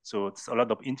tailings. So it's a lot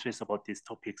of interest about these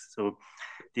topics. So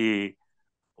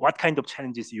what kind of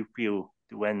challenges you feel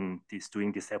when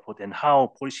doing this effort, and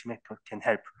how policymakers can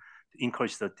help to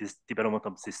encourage this development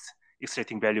of this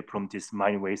extracting value from this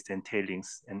mine waste and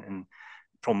tailings and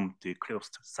from the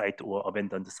closed site or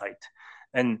abandoned site.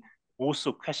 And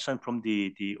also question from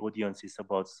the audience is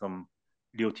about some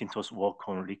Rio Tinto's work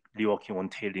on reworking on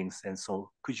tailings. And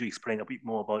so could you explain a bit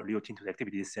more about Rio Tinto's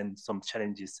activities and some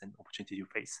challenges and opportunities you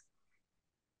face?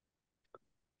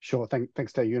 Sure,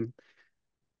 thanks, Tae-Yoon.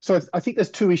 So I think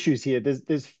there's two issues here.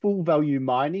 There's full value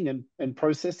mining and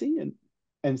processing,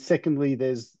 and secondly,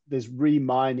 there's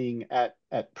remining at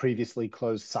previously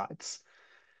closed sites.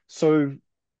 So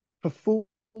for full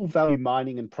value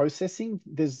mining and processing,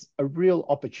 there's a real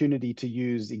opportunity to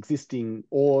use existing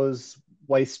ores,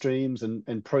 waste streams,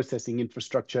 and processing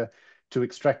infrastructure to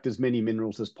extract as many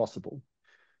minerals as possible.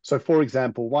 So for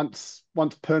example, once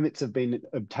permits have been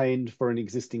obtained for an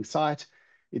existing site,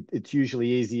 it's usually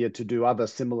easier to do other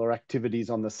similar activities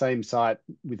on the same site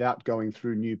without going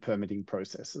through new permitting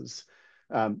processes.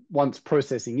 Once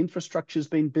processing infrastructure has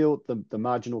been built, the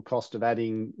marginal cost of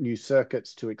adding new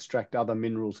circuits to extract other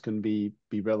minerals can be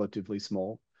relatively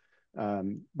small.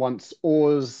 Once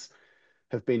ores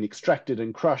have been extracted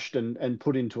and crushed and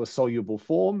put into a soluble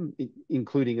form,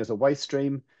 including as a waste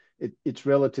stream, it's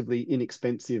relatively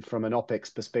inexpensive from an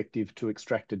OpEx perspective to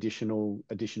extract additional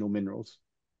minerals.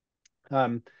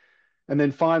 And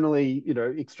then finally,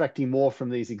 extracting more from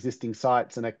these existing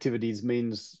sites and activities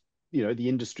means, the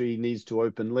industry needs to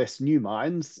open less new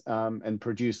mines and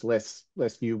produce less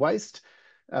new waste,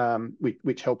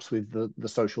 which helps with the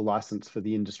social license for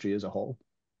the industry as a whole.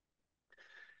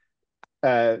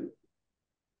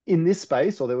 In this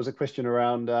space, or there was a question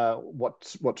around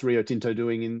what's Rio Tinto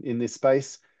doing in this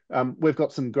space. We've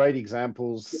got some great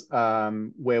examples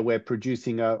where we're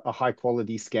producing a high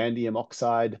quality scandium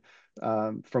oxide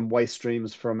from waste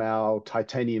streams from our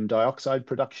titanium dioxide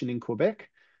production in Quebec,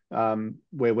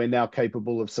 where we're now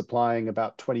capable of supplying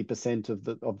about 20% of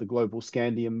the global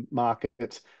scandium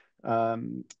market.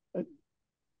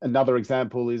 Another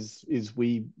example is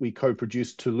we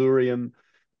co-produce tellurium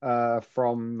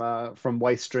from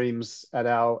waste streams at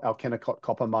our Kennecott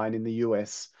copper mine in the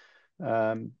US.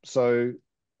 So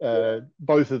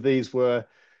both of these were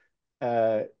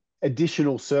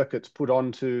additional circuits put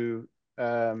onto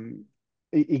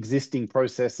existing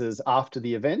processes after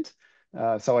the event.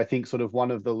 So I think sort of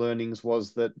one of the learnings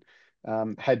was that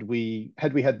had we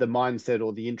had the mindset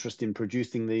or the interest in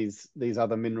producing these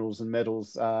other minerals and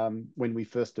metals when we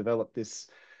first developed this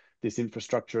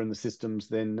infrastructure and the systems,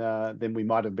 then we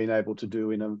might have been able to do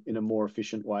in a more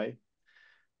efficient way.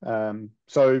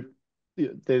 So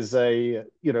there's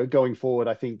going forward,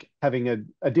 I think having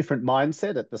a different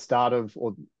mindset at the start of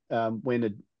or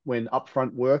when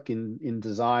upfront work in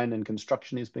design and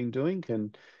construction is being doing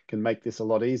can make this a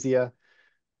lot easier.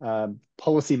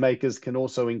 Policymakers can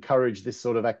also encourage this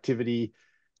sort of activity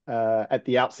at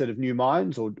the outset of new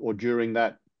mines or during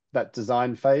that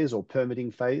design phase or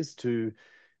permitting phase to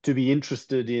be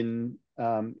interested in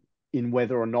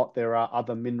whether or not there are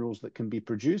other minerals that can be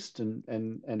produced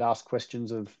and ask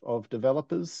questions of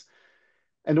developers,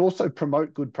 and also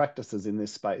promote good practices in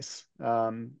this space,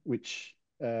 which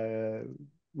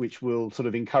will sort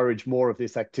of encourage more of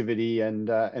this activity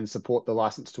and support the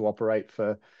license to operate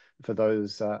for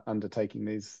those undertaking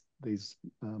these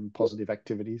positive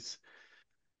activities.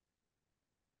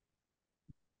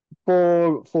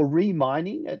 For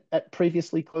remining at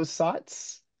previously closed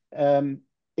sites,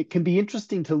 it can be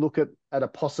interesting to look at a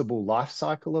possible life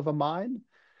cycle of a mine.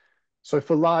 So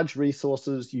for large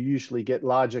resources, you usually get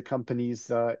larger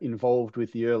companies involved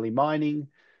with the early mining.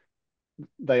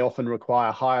 They often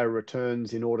require higher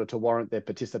returns in order to warrant their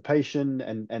participation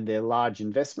and their large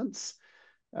investments.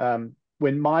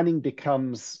 When mining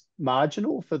becomes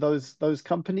marginal for those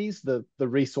companies, the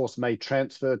resource may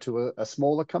transfer to a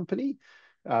smaller company,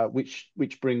 which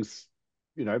brings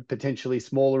potentially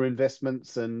smaller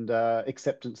investments and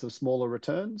acceptance of smaller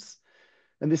returns.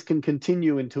 And this can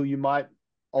continue until you might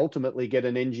ultimately get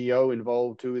an NGO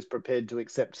involved who is prepared to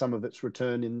accept some of its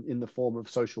return in the form of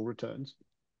social returns.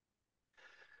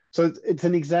 So it's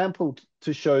an example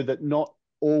to show that not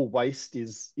all waste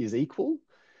is equal.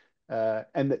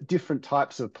 and that different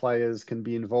types of players can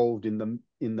be involved in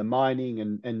the mining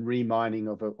and remining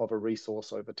of a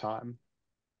resource over time.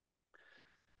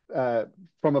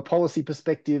 From a policy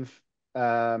perspective,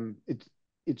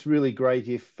 it's really great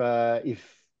if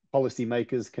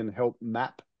policymakers can help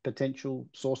map potential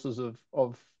sources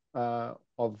of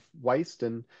waste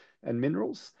and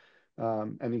minerals.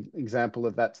 An example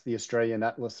of that's the Australian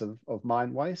Atlas of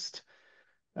Mine Waste.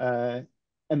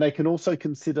 And they can also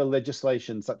consider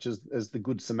legislation such as the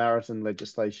Good Samaritan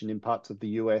legislation in parts of the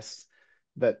US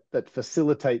that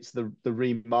facilitates the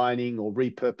remining or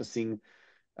repurposing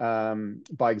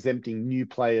by exempting new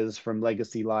players from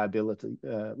legacy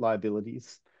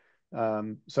liabilities.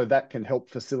 So that can help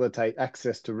facilitate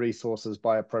access to resources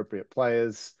by appropriate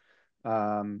players,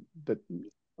 but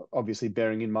obviously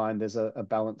bearing in mind there's a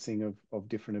balancing of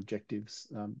different objectives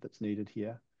that's needed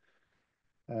here.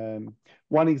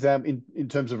 One example in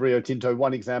terms of Rio Tinto,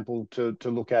 one example to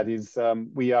look at is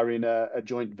we are in a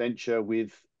joint venture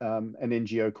with an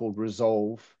NGO called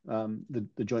Resolve.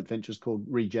 The joint venture is called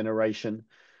Regeneration.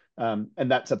 And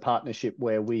that's a partnership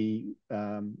where we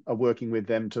are working with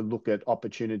them to look at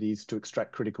opportunities to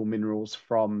extract critical minerals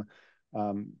from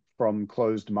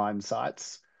closed mine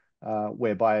sites,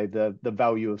 whereby the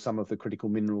value of some of the critical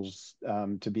minerals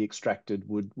to be extracted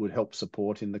would help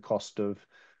support in the cost of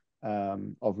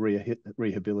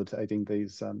rehabilitating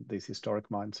these historic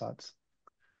mine sites.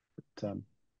 But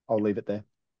I'll leave it there.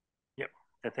 Yeah,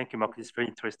 thank you, Mark. It's very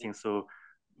interesting. So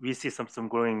we see some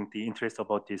growing the interest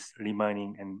about this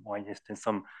remining and mine waste, and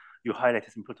some you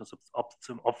highlighted the importance of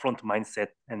some upfront mindset,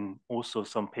 and also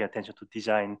some pay attention to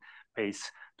design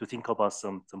phase to think about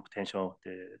some potential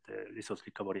the resource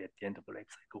recovery at the end of the life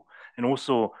cycle. And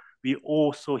also we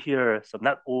also hear some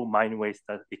not all mine waste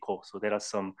are equal. So there are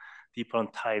some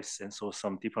different types, and so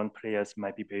some different players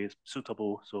might be very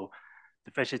suitable. So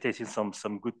the facilitating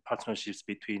some good partnerships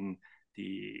between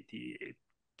the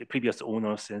previous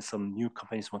owners and some new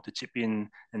companies want to chip in,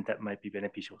 and that might be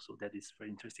beneficial. So that is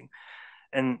very interesting.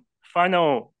 And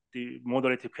final, the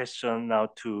moderated question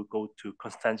now to go to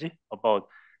Konstanty about,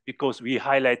 because we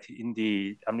highlighted in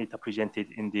the Amrita presented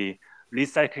in the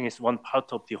recycling is one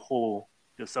part of the whole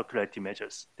the circularity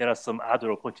measures. There are some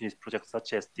other opportunities projects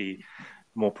such as the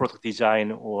more product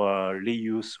design or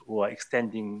reuse or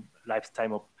extending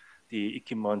lifetime of the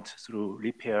equipment through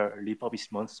repair,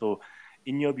 refurbishment. So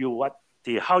in your view,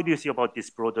 how do you see about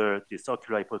this broader the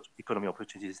circular economy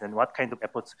opportunities, and what kind of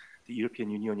efforts the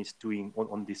European Union is doing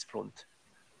on this front?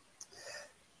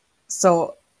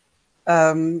 So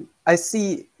I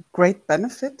see great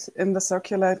benefit in the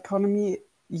circular economy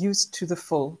used to the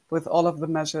full with all of the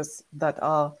measures that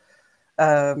are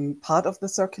part of the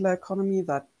circular economy,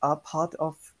 that are part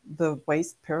of the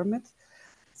waste pyramid.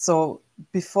 So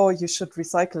before you should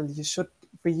recycle, you should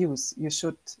reuse, you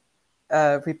should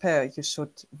repair, you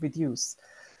should reduce.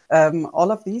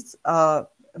 All of these are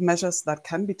measures that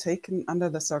can be taken under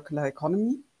the circular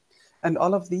economy, and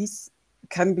all of these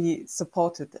can be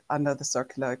supported under the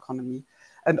circular economy.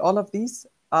 And all of these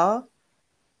are,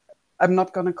 I'm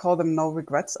not going to call them no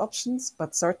regrets options,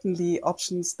 but certainly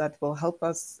options that will help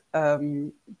us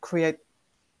create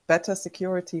better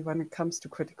security when it comes to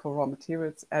critical raw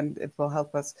materials, and it will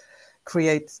help us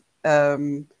create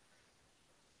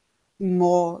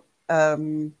more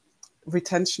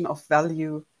retention of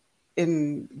value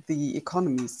in the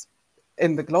economies,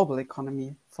 in the global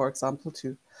economy, for example,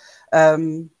 too.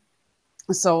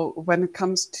 So when it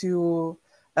comes to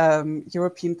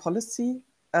European policy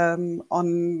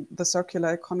on the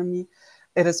circular economy,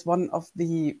 it is one of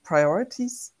the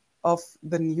priorities of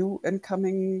the new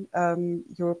incoming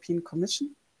European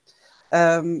Commission.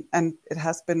 And it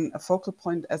has been a focal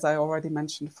point, as I already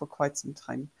mentioned, for quite some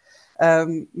time.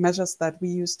 Measures that we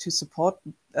use to support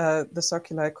the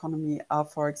circular economy are,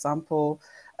 for example,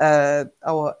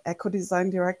 our Eco-Design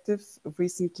Directive,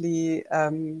 recently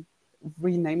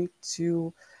renamed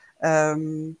to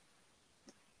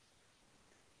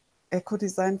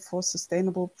Eco-Design for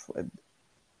Sustainable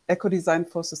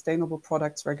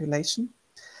Products Regulation,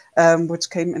 which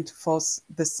came into force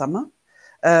this summer.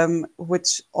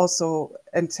 Which also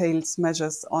entails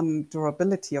measures on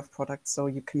durability of products, so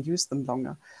you can use them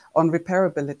longer, on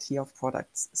repairability of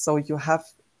products. So you have,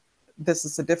 this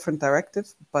is a different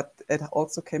directive, but it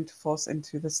also came to force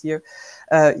into this year.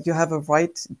 You have a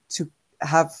right to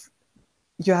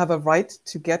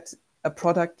get a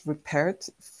product repaired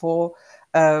for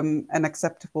an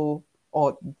acceptable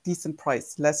or decent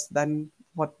price, less than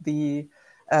what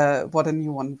a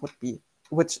new one would be,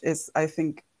 which is, I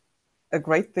think, a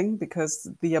great thing, because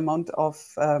the amount of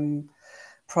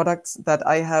products that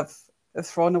I have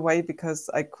thrown away because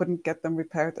I couldn't get them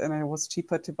repaired and it was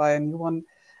cheaper to buy a new one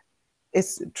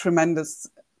is tremendous,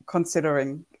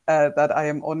 considering that I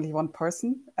am only one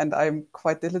person and I'm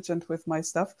quite diligent with my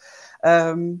stuff.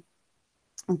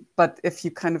 But if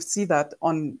you kind of see that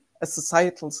on a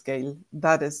societal scale,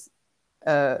 that is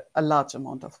a large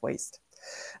amount of waste.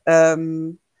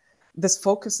 This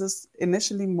focuses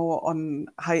initially more on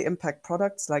high impact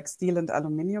products like steel and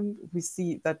aluminium. We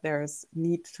see that there's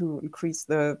need to increase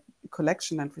the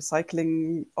collection and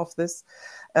recycling of this.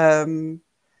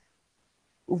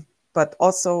 But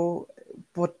also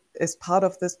what is part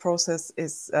of this process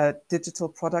is digital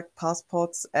product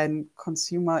passports and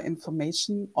consumer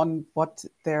information on what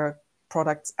their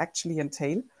products actually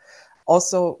entail.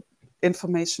 Also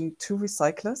information to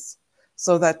recyclers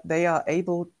so that they are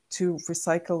able to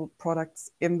recycle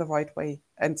products in the right way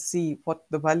and see what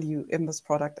the value in this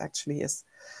product actually is.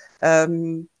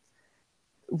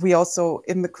 We also,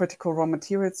 in the Critical Raw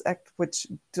Materials Act, which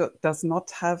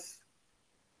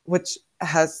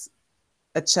has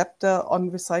a chapter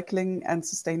on recycling and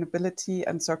sustainability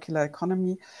and circular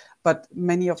economy, but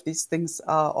many of these things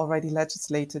are already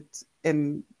legislated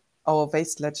in our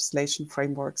waste legislation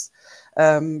frameworks.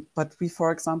 But we,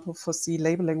 for example, foresee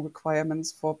labeling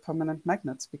requirements for permanent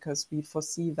magnets because we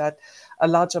foresee that a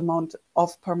large amount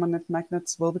of permanent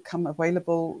magnets will become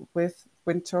available with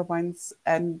wind turbines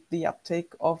and the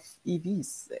uptake of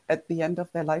EVs at the end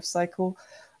of their life cycle.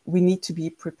 We need to be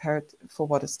prepared for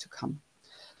what is to come.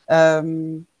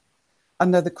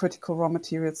 Under the Critical Raw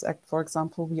Materials Act, for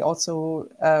example, we also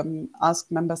ask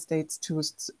member states to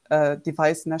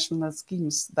devise national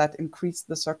schemes that increase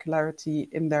the circularity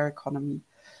in their economy,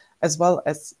 as well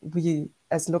as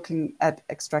looking at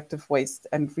extractive waste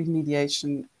and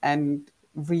remediation and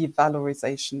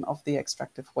revalorization of the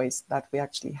extractive waste that we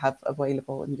actually have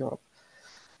available in Europe.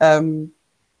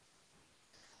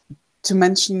 To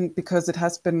mention, because it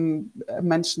has been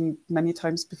mentioned many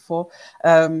times before,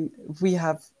 we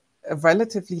have a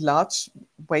relatively large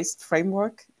waste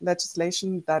framework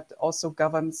legislation that also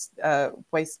governs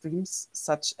waste streams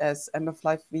such as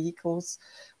end-of-life vehicles,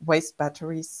 waste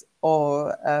batteries,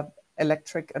 or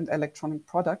electric and electronic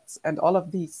products. And all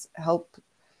of these help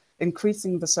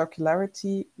increasing the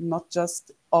circularity, not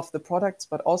just of the products,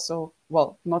 but also,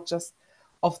 well, not just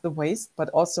of the waste, but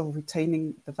also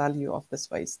retaining the value of this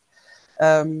waste.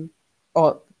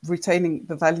 Or retaining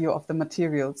the value of the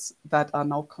materials that are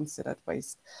now considered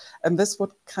waste. And this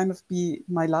would kind of be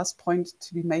my last point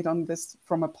to be made on this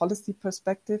from a policy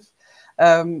perspective.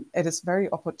 It is very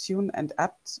opportune and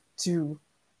apt to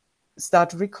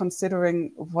start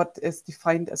reconsidering what is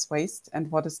defined as waste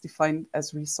and what is defined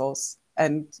as resource,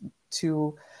 and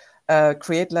to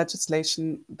create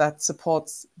legislation that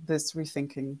supports this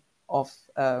rethinking of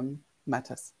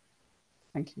matters.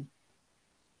 Thank you.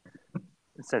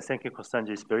 So thank you,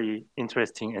 Costanza. It's very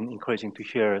interesting and encouraging to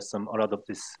hear a lot of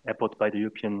this effort by the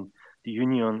European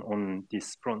Union on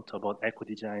this front about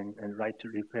eco-design and right to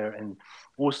repair, and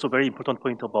also very important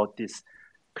point about this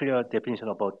clear definition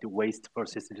about the waste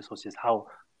versus resources,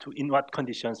 in what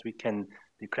conditions we can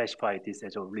classify this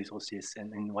as resources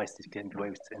and in waste it can be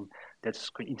waste, and that's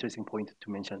an interesting point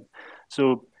to mention.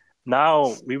 So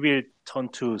now we will turn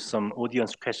to some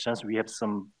audience questions. We have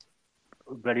some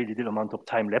very little amount of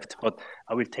time left, but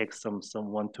I will take some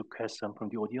 1-2 questions from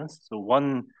the audience. So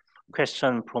one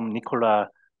question from Nicola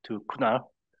to Kunal.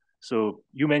 So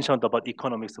you mentioned about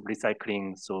economics of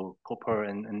recycling. So copper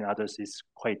and others is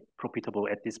quite profitable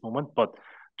at this moment, but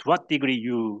to what degree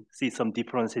you see some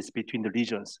differences between the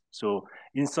regions? So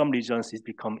in some regions it's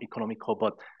become economical,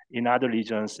 but in other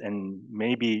regions, and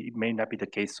maybe it may not be the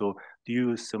case. So do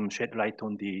you shed light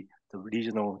on the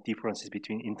regional differences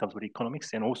in terms of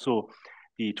economics, and also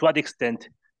to what extent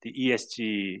the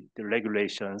ESG, the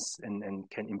regulations, and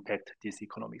can impact these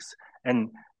economics?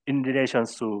 And in relation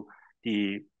to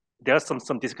there's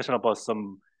some discussion about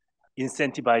some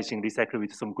incentivizing recycling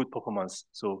with some good performance.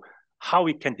 So how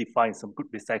we can define some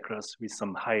good recyclers with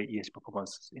some high ESG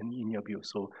performance in your view?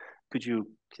 So could you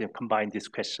combine these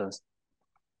questions?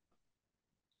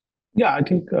 Yeah, I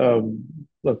think,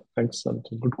 look, thanks.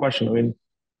 That's a good question. I mean,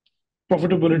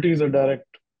 profitability is a direct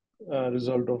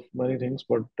result of many things,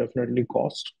 but definitely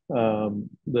cost.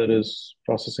 There is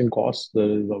processing costs. There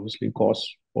is obviously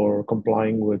cost for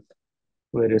complying with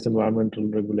various environmental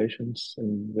regulations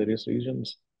in various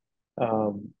regions.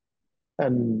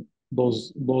 And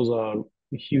those are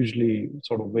hugely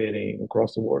sort of varying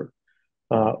across the world.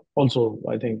 Also,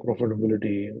 I think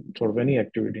profitability sort of any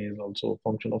activity is also a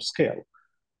function of scale.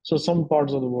 So some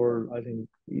parts of the world, I think,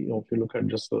 if you look at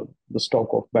just the stock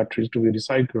of batteries to be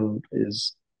recycled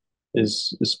is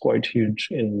is quite huge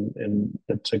in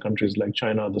let's say countries like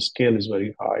China. The scale is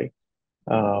very high,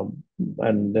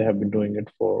 and they have been doing it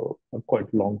for a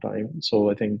quite long time. So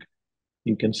I think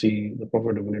you can see the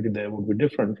profitability there would be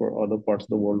different for other parts of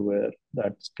the world where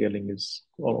that scaling is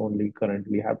only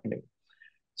currently happening.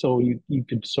 So you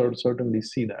could certainly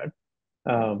see that.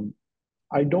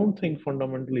 I don't think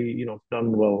fundamentally,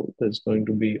 done well, there's going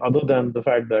to be, other than the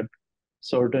fact that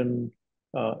certain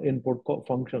input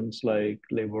functions like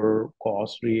labor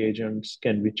cost, reagents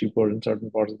can be cheaper in certain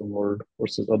parts of the world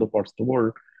versus other parts of the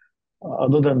world.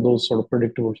 Other than those sort of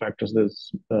predictable factors,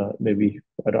 there's maybe,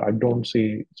 I don't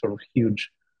see sort of huge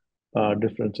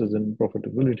differences in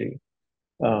profitability.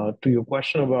 To your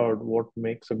question about what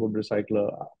makes a good recycler,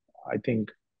 I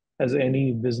think as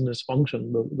any business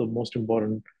function, the most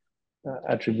important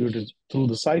attribute is through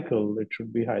the cycle, it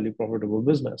should be highly profitable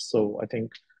business. So I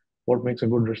think what makes a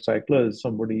good recycler is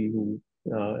somebody who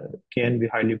can be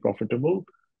highly profitable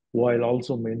while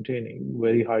also maintaining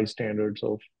very high standards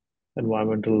of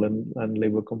environmental and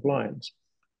labor compliance,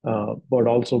 but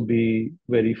also be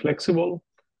very flexible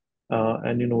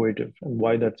and innovative. And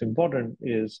why that's important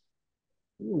is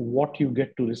what you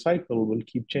get to recycle will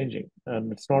keep changing.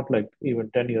 And it's not like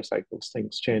even 10-year cycles,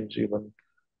 things change even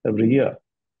every year.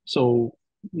 So,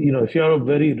 if you have a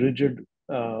very rigid,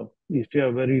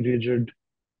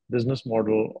 business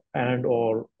model and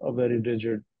or a very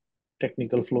rigid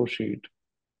technical flow sheet,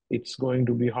 it's going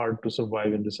to be hard to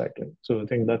survive in recycling. So I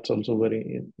think that's also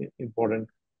very important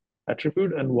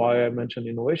attribute. And why I mentioned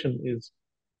innovation is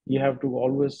you have to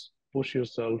always push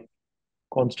yourself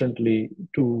constantly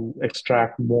to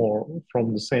extract more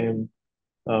from the same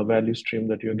value stream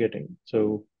that you're getting.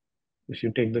 So if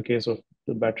you take the case of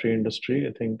the battery industry,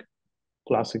 I think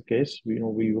classic case, we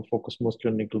were focused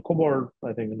mostly on nickel cobalt.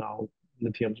 I think now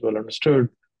lithium is well understood.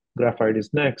 Graphite is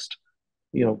next.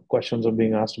 Questions are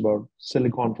being asked about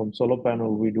silicon from solar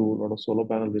panel. We do a lot of solar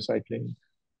panel recycling.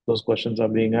 Those questions are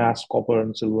being asked. Copper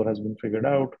and silver has been figured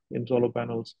out in solar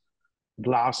panels.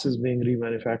 Glass is being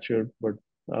remanufactured, but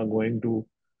going to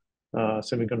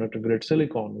semiconductor grade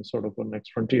silicon is sort of the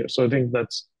next frontier. So I think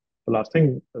that's the last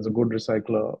thing. As a good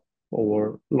recycler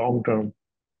over long term,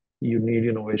 you need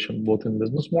innovation both in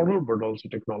business model but also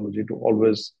technology to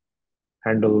always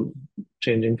handle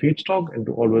changing feedstock and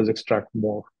to always extract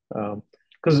more.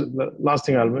 Because the last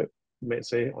thing I may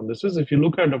say on this is, if you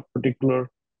look at a particular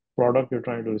product you're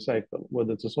trying to recycle,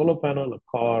 whether it's a solar panel, a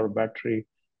car, a battery,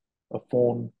 a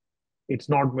phone, it's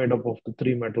not made up of the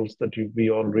three metals that we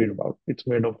all read about. It's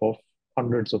made up of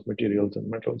hundreds of materials and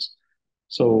metals.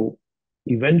 So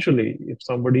eventually, if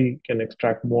somebody can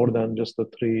extract more than just the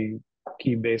three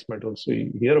key base metals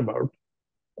we hear about,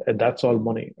 that's all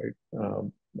money, right?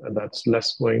 And that's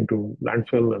less going to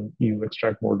landfill, and you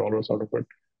extract more dollars out of it.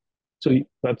 So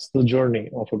that's the journey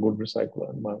of a good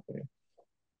recycler, in my opinion.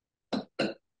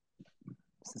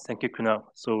 Thank you, Kunal.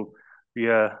 So we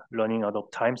are running out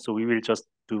of time, so we will just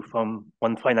do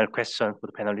one final question for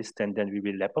the panelists, and then we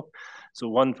will wrap up. So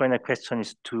one final question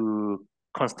is to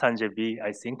Constance V,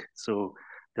 I think. So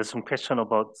there's some question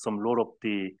about some role of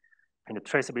the kind of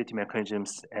traceability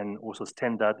mechanisms and also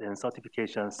standard and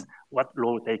certifications, what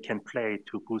role they can play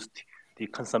to boost the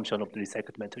consumption of the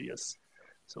recycled materials.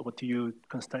 So what do you,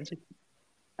 Constance?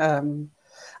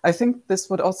 I think this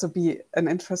would also be an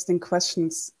interesting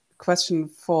question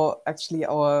for actually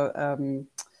our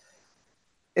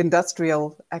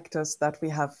industrial actors that we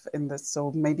have in this.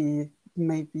 So maybe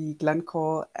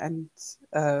Glencore and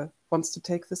wants to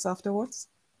take this afterwards.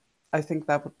 I think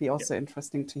that would be also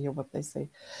interesting to hear what they say.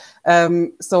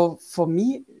 So for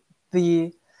me,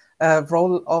 the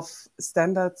role of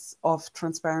standards, of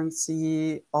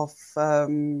transparency, of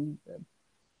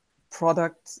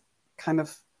product kind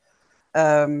of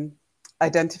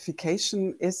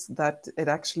identification is that it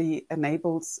actually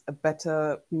enables a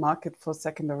better market for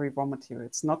secondary raw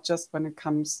materials, not just when it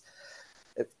comes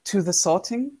to the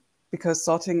sorting, because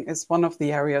sorting is one of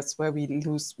the areas where we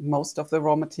lose most of the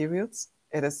raw materials.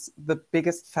 It is the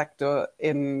biggest factor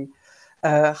in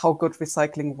how good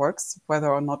recycling works, whether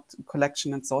or not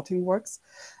collection and sorting works.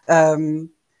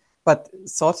 But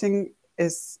sorting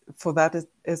is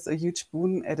a huge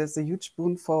boon. It is a huge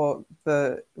boon for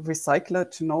the recycler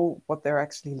to know what they're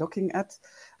actually looking at.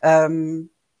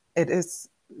 It is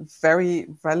very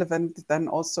relevant then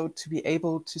also to be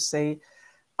able to say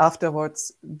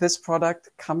afterwards, this product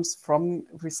comes from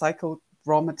recycled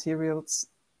raw materials,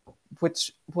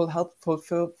 which will help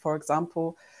fulfill, for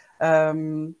example,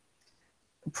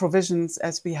 provisions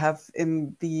as we have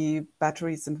in the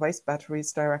Batteries and Waste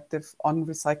Batteries Directive on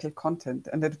recycled content.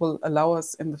 And it will allow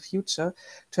us in the future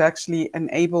to actually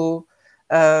enable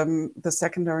the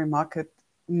secondary market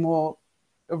more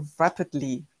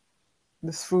rapidly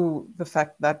through the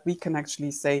fact that we can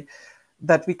actually say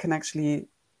that we can actually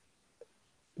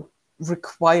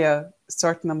require a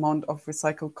certain amount of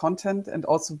recycled content and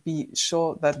also be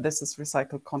sure that this is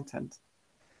recycled content.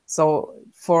 So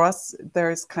for us,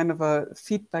 there is kind of a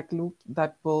feedback loop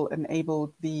that will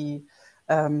enable the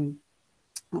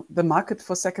market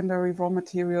for secondary raw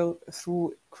material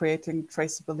through creating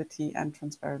traceability and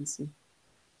transparency.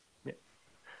 Yeah.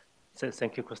 So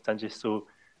thank you, Constanze. So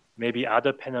maybe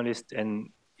other panelists, and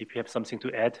if you have something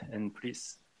to add, and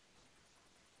please.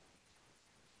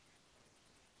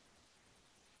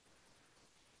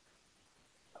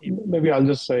 Maybe I'll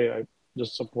just say I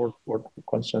just support what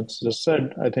Constance just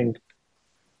said. I think,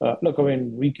 look, I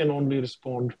mean, we can only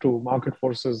respond to market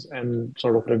forces and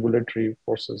sort of regulatory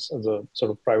forces as a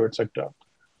sort of private sector.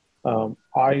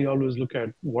 I always look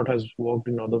at what has worked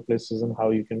in other places and how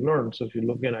you can learn. So if you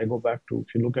look, again, I go back to,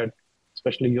 if you look at,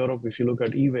 especially Europe, if you look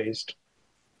at e-waste,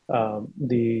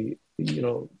 the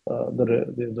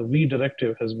WEEE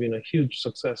directive has been a huge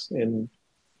success in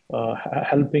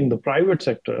helping the private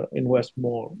sector invest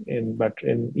more in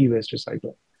e-waste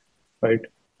recycling, right?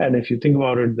 And if you think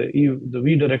about it, the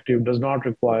WEEE directive does not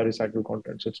require recycled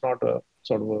content. So it's not a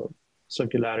sort of a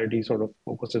circularity sort of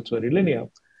focus. It's very linear.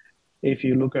 If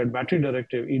you look at battery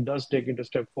directive, it does take it a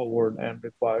step forward and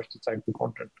requires recycled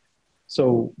content.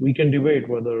 So we can debate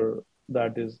whether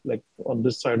that is like on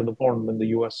this side of the pond, when the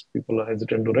US people are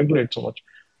hesitant to regulate so much.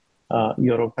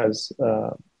 Europe has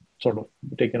sort of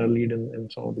taken a lead in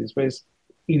some of these ways.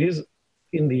 It is,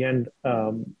 in the end,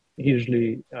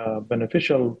 hugely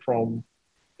beneficial from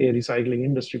a recycling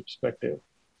industry perspective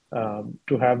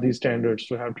to have these standards,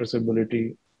 to have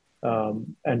traceability,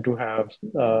 and to have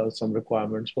some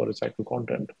requirements for recycled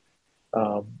content.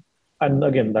 And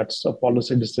again, that's a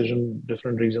policy decision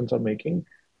different regions are making.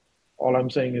 All I'm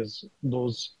saying is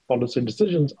those policy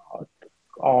decisions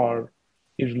are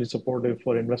usually supportive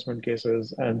for investment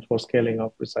cases and for scaling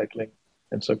up recycling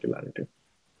and circularity.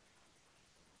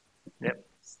 Yep.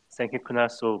 Thank you,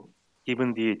 Kunal. So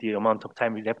given the amount of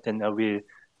time we left, and I will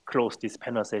close this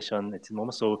panel session at the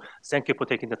moment. So thank you for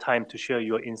taking the time to share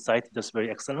your insight. That's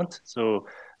very excellent. So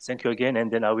thank you again.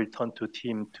 And then I will turn to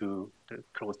Tim to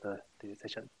close the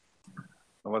session.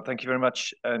 Well, thank you very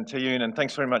much, Tae-Yoon, and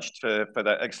thanks very much for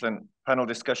that excellent panel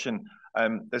discussion.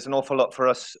 There's an awful lot for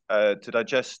us to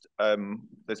digest.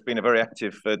 There's been a very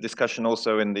active discussion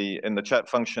also in the chat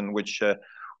function, which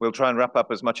we'll try and wrap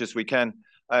up as much as we can.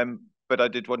 But I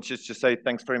did want just to say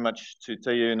thanks very much to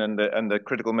Tae-Yoon and the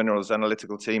Critical Minerals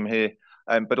analytical team here,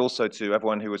 but also to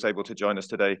everyone who was able to join us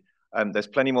today. There's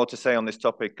plenty more to say on this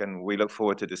topic, and we look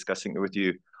forward to discussing it with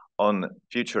you on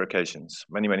future occasions.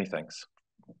 Many, many thanks.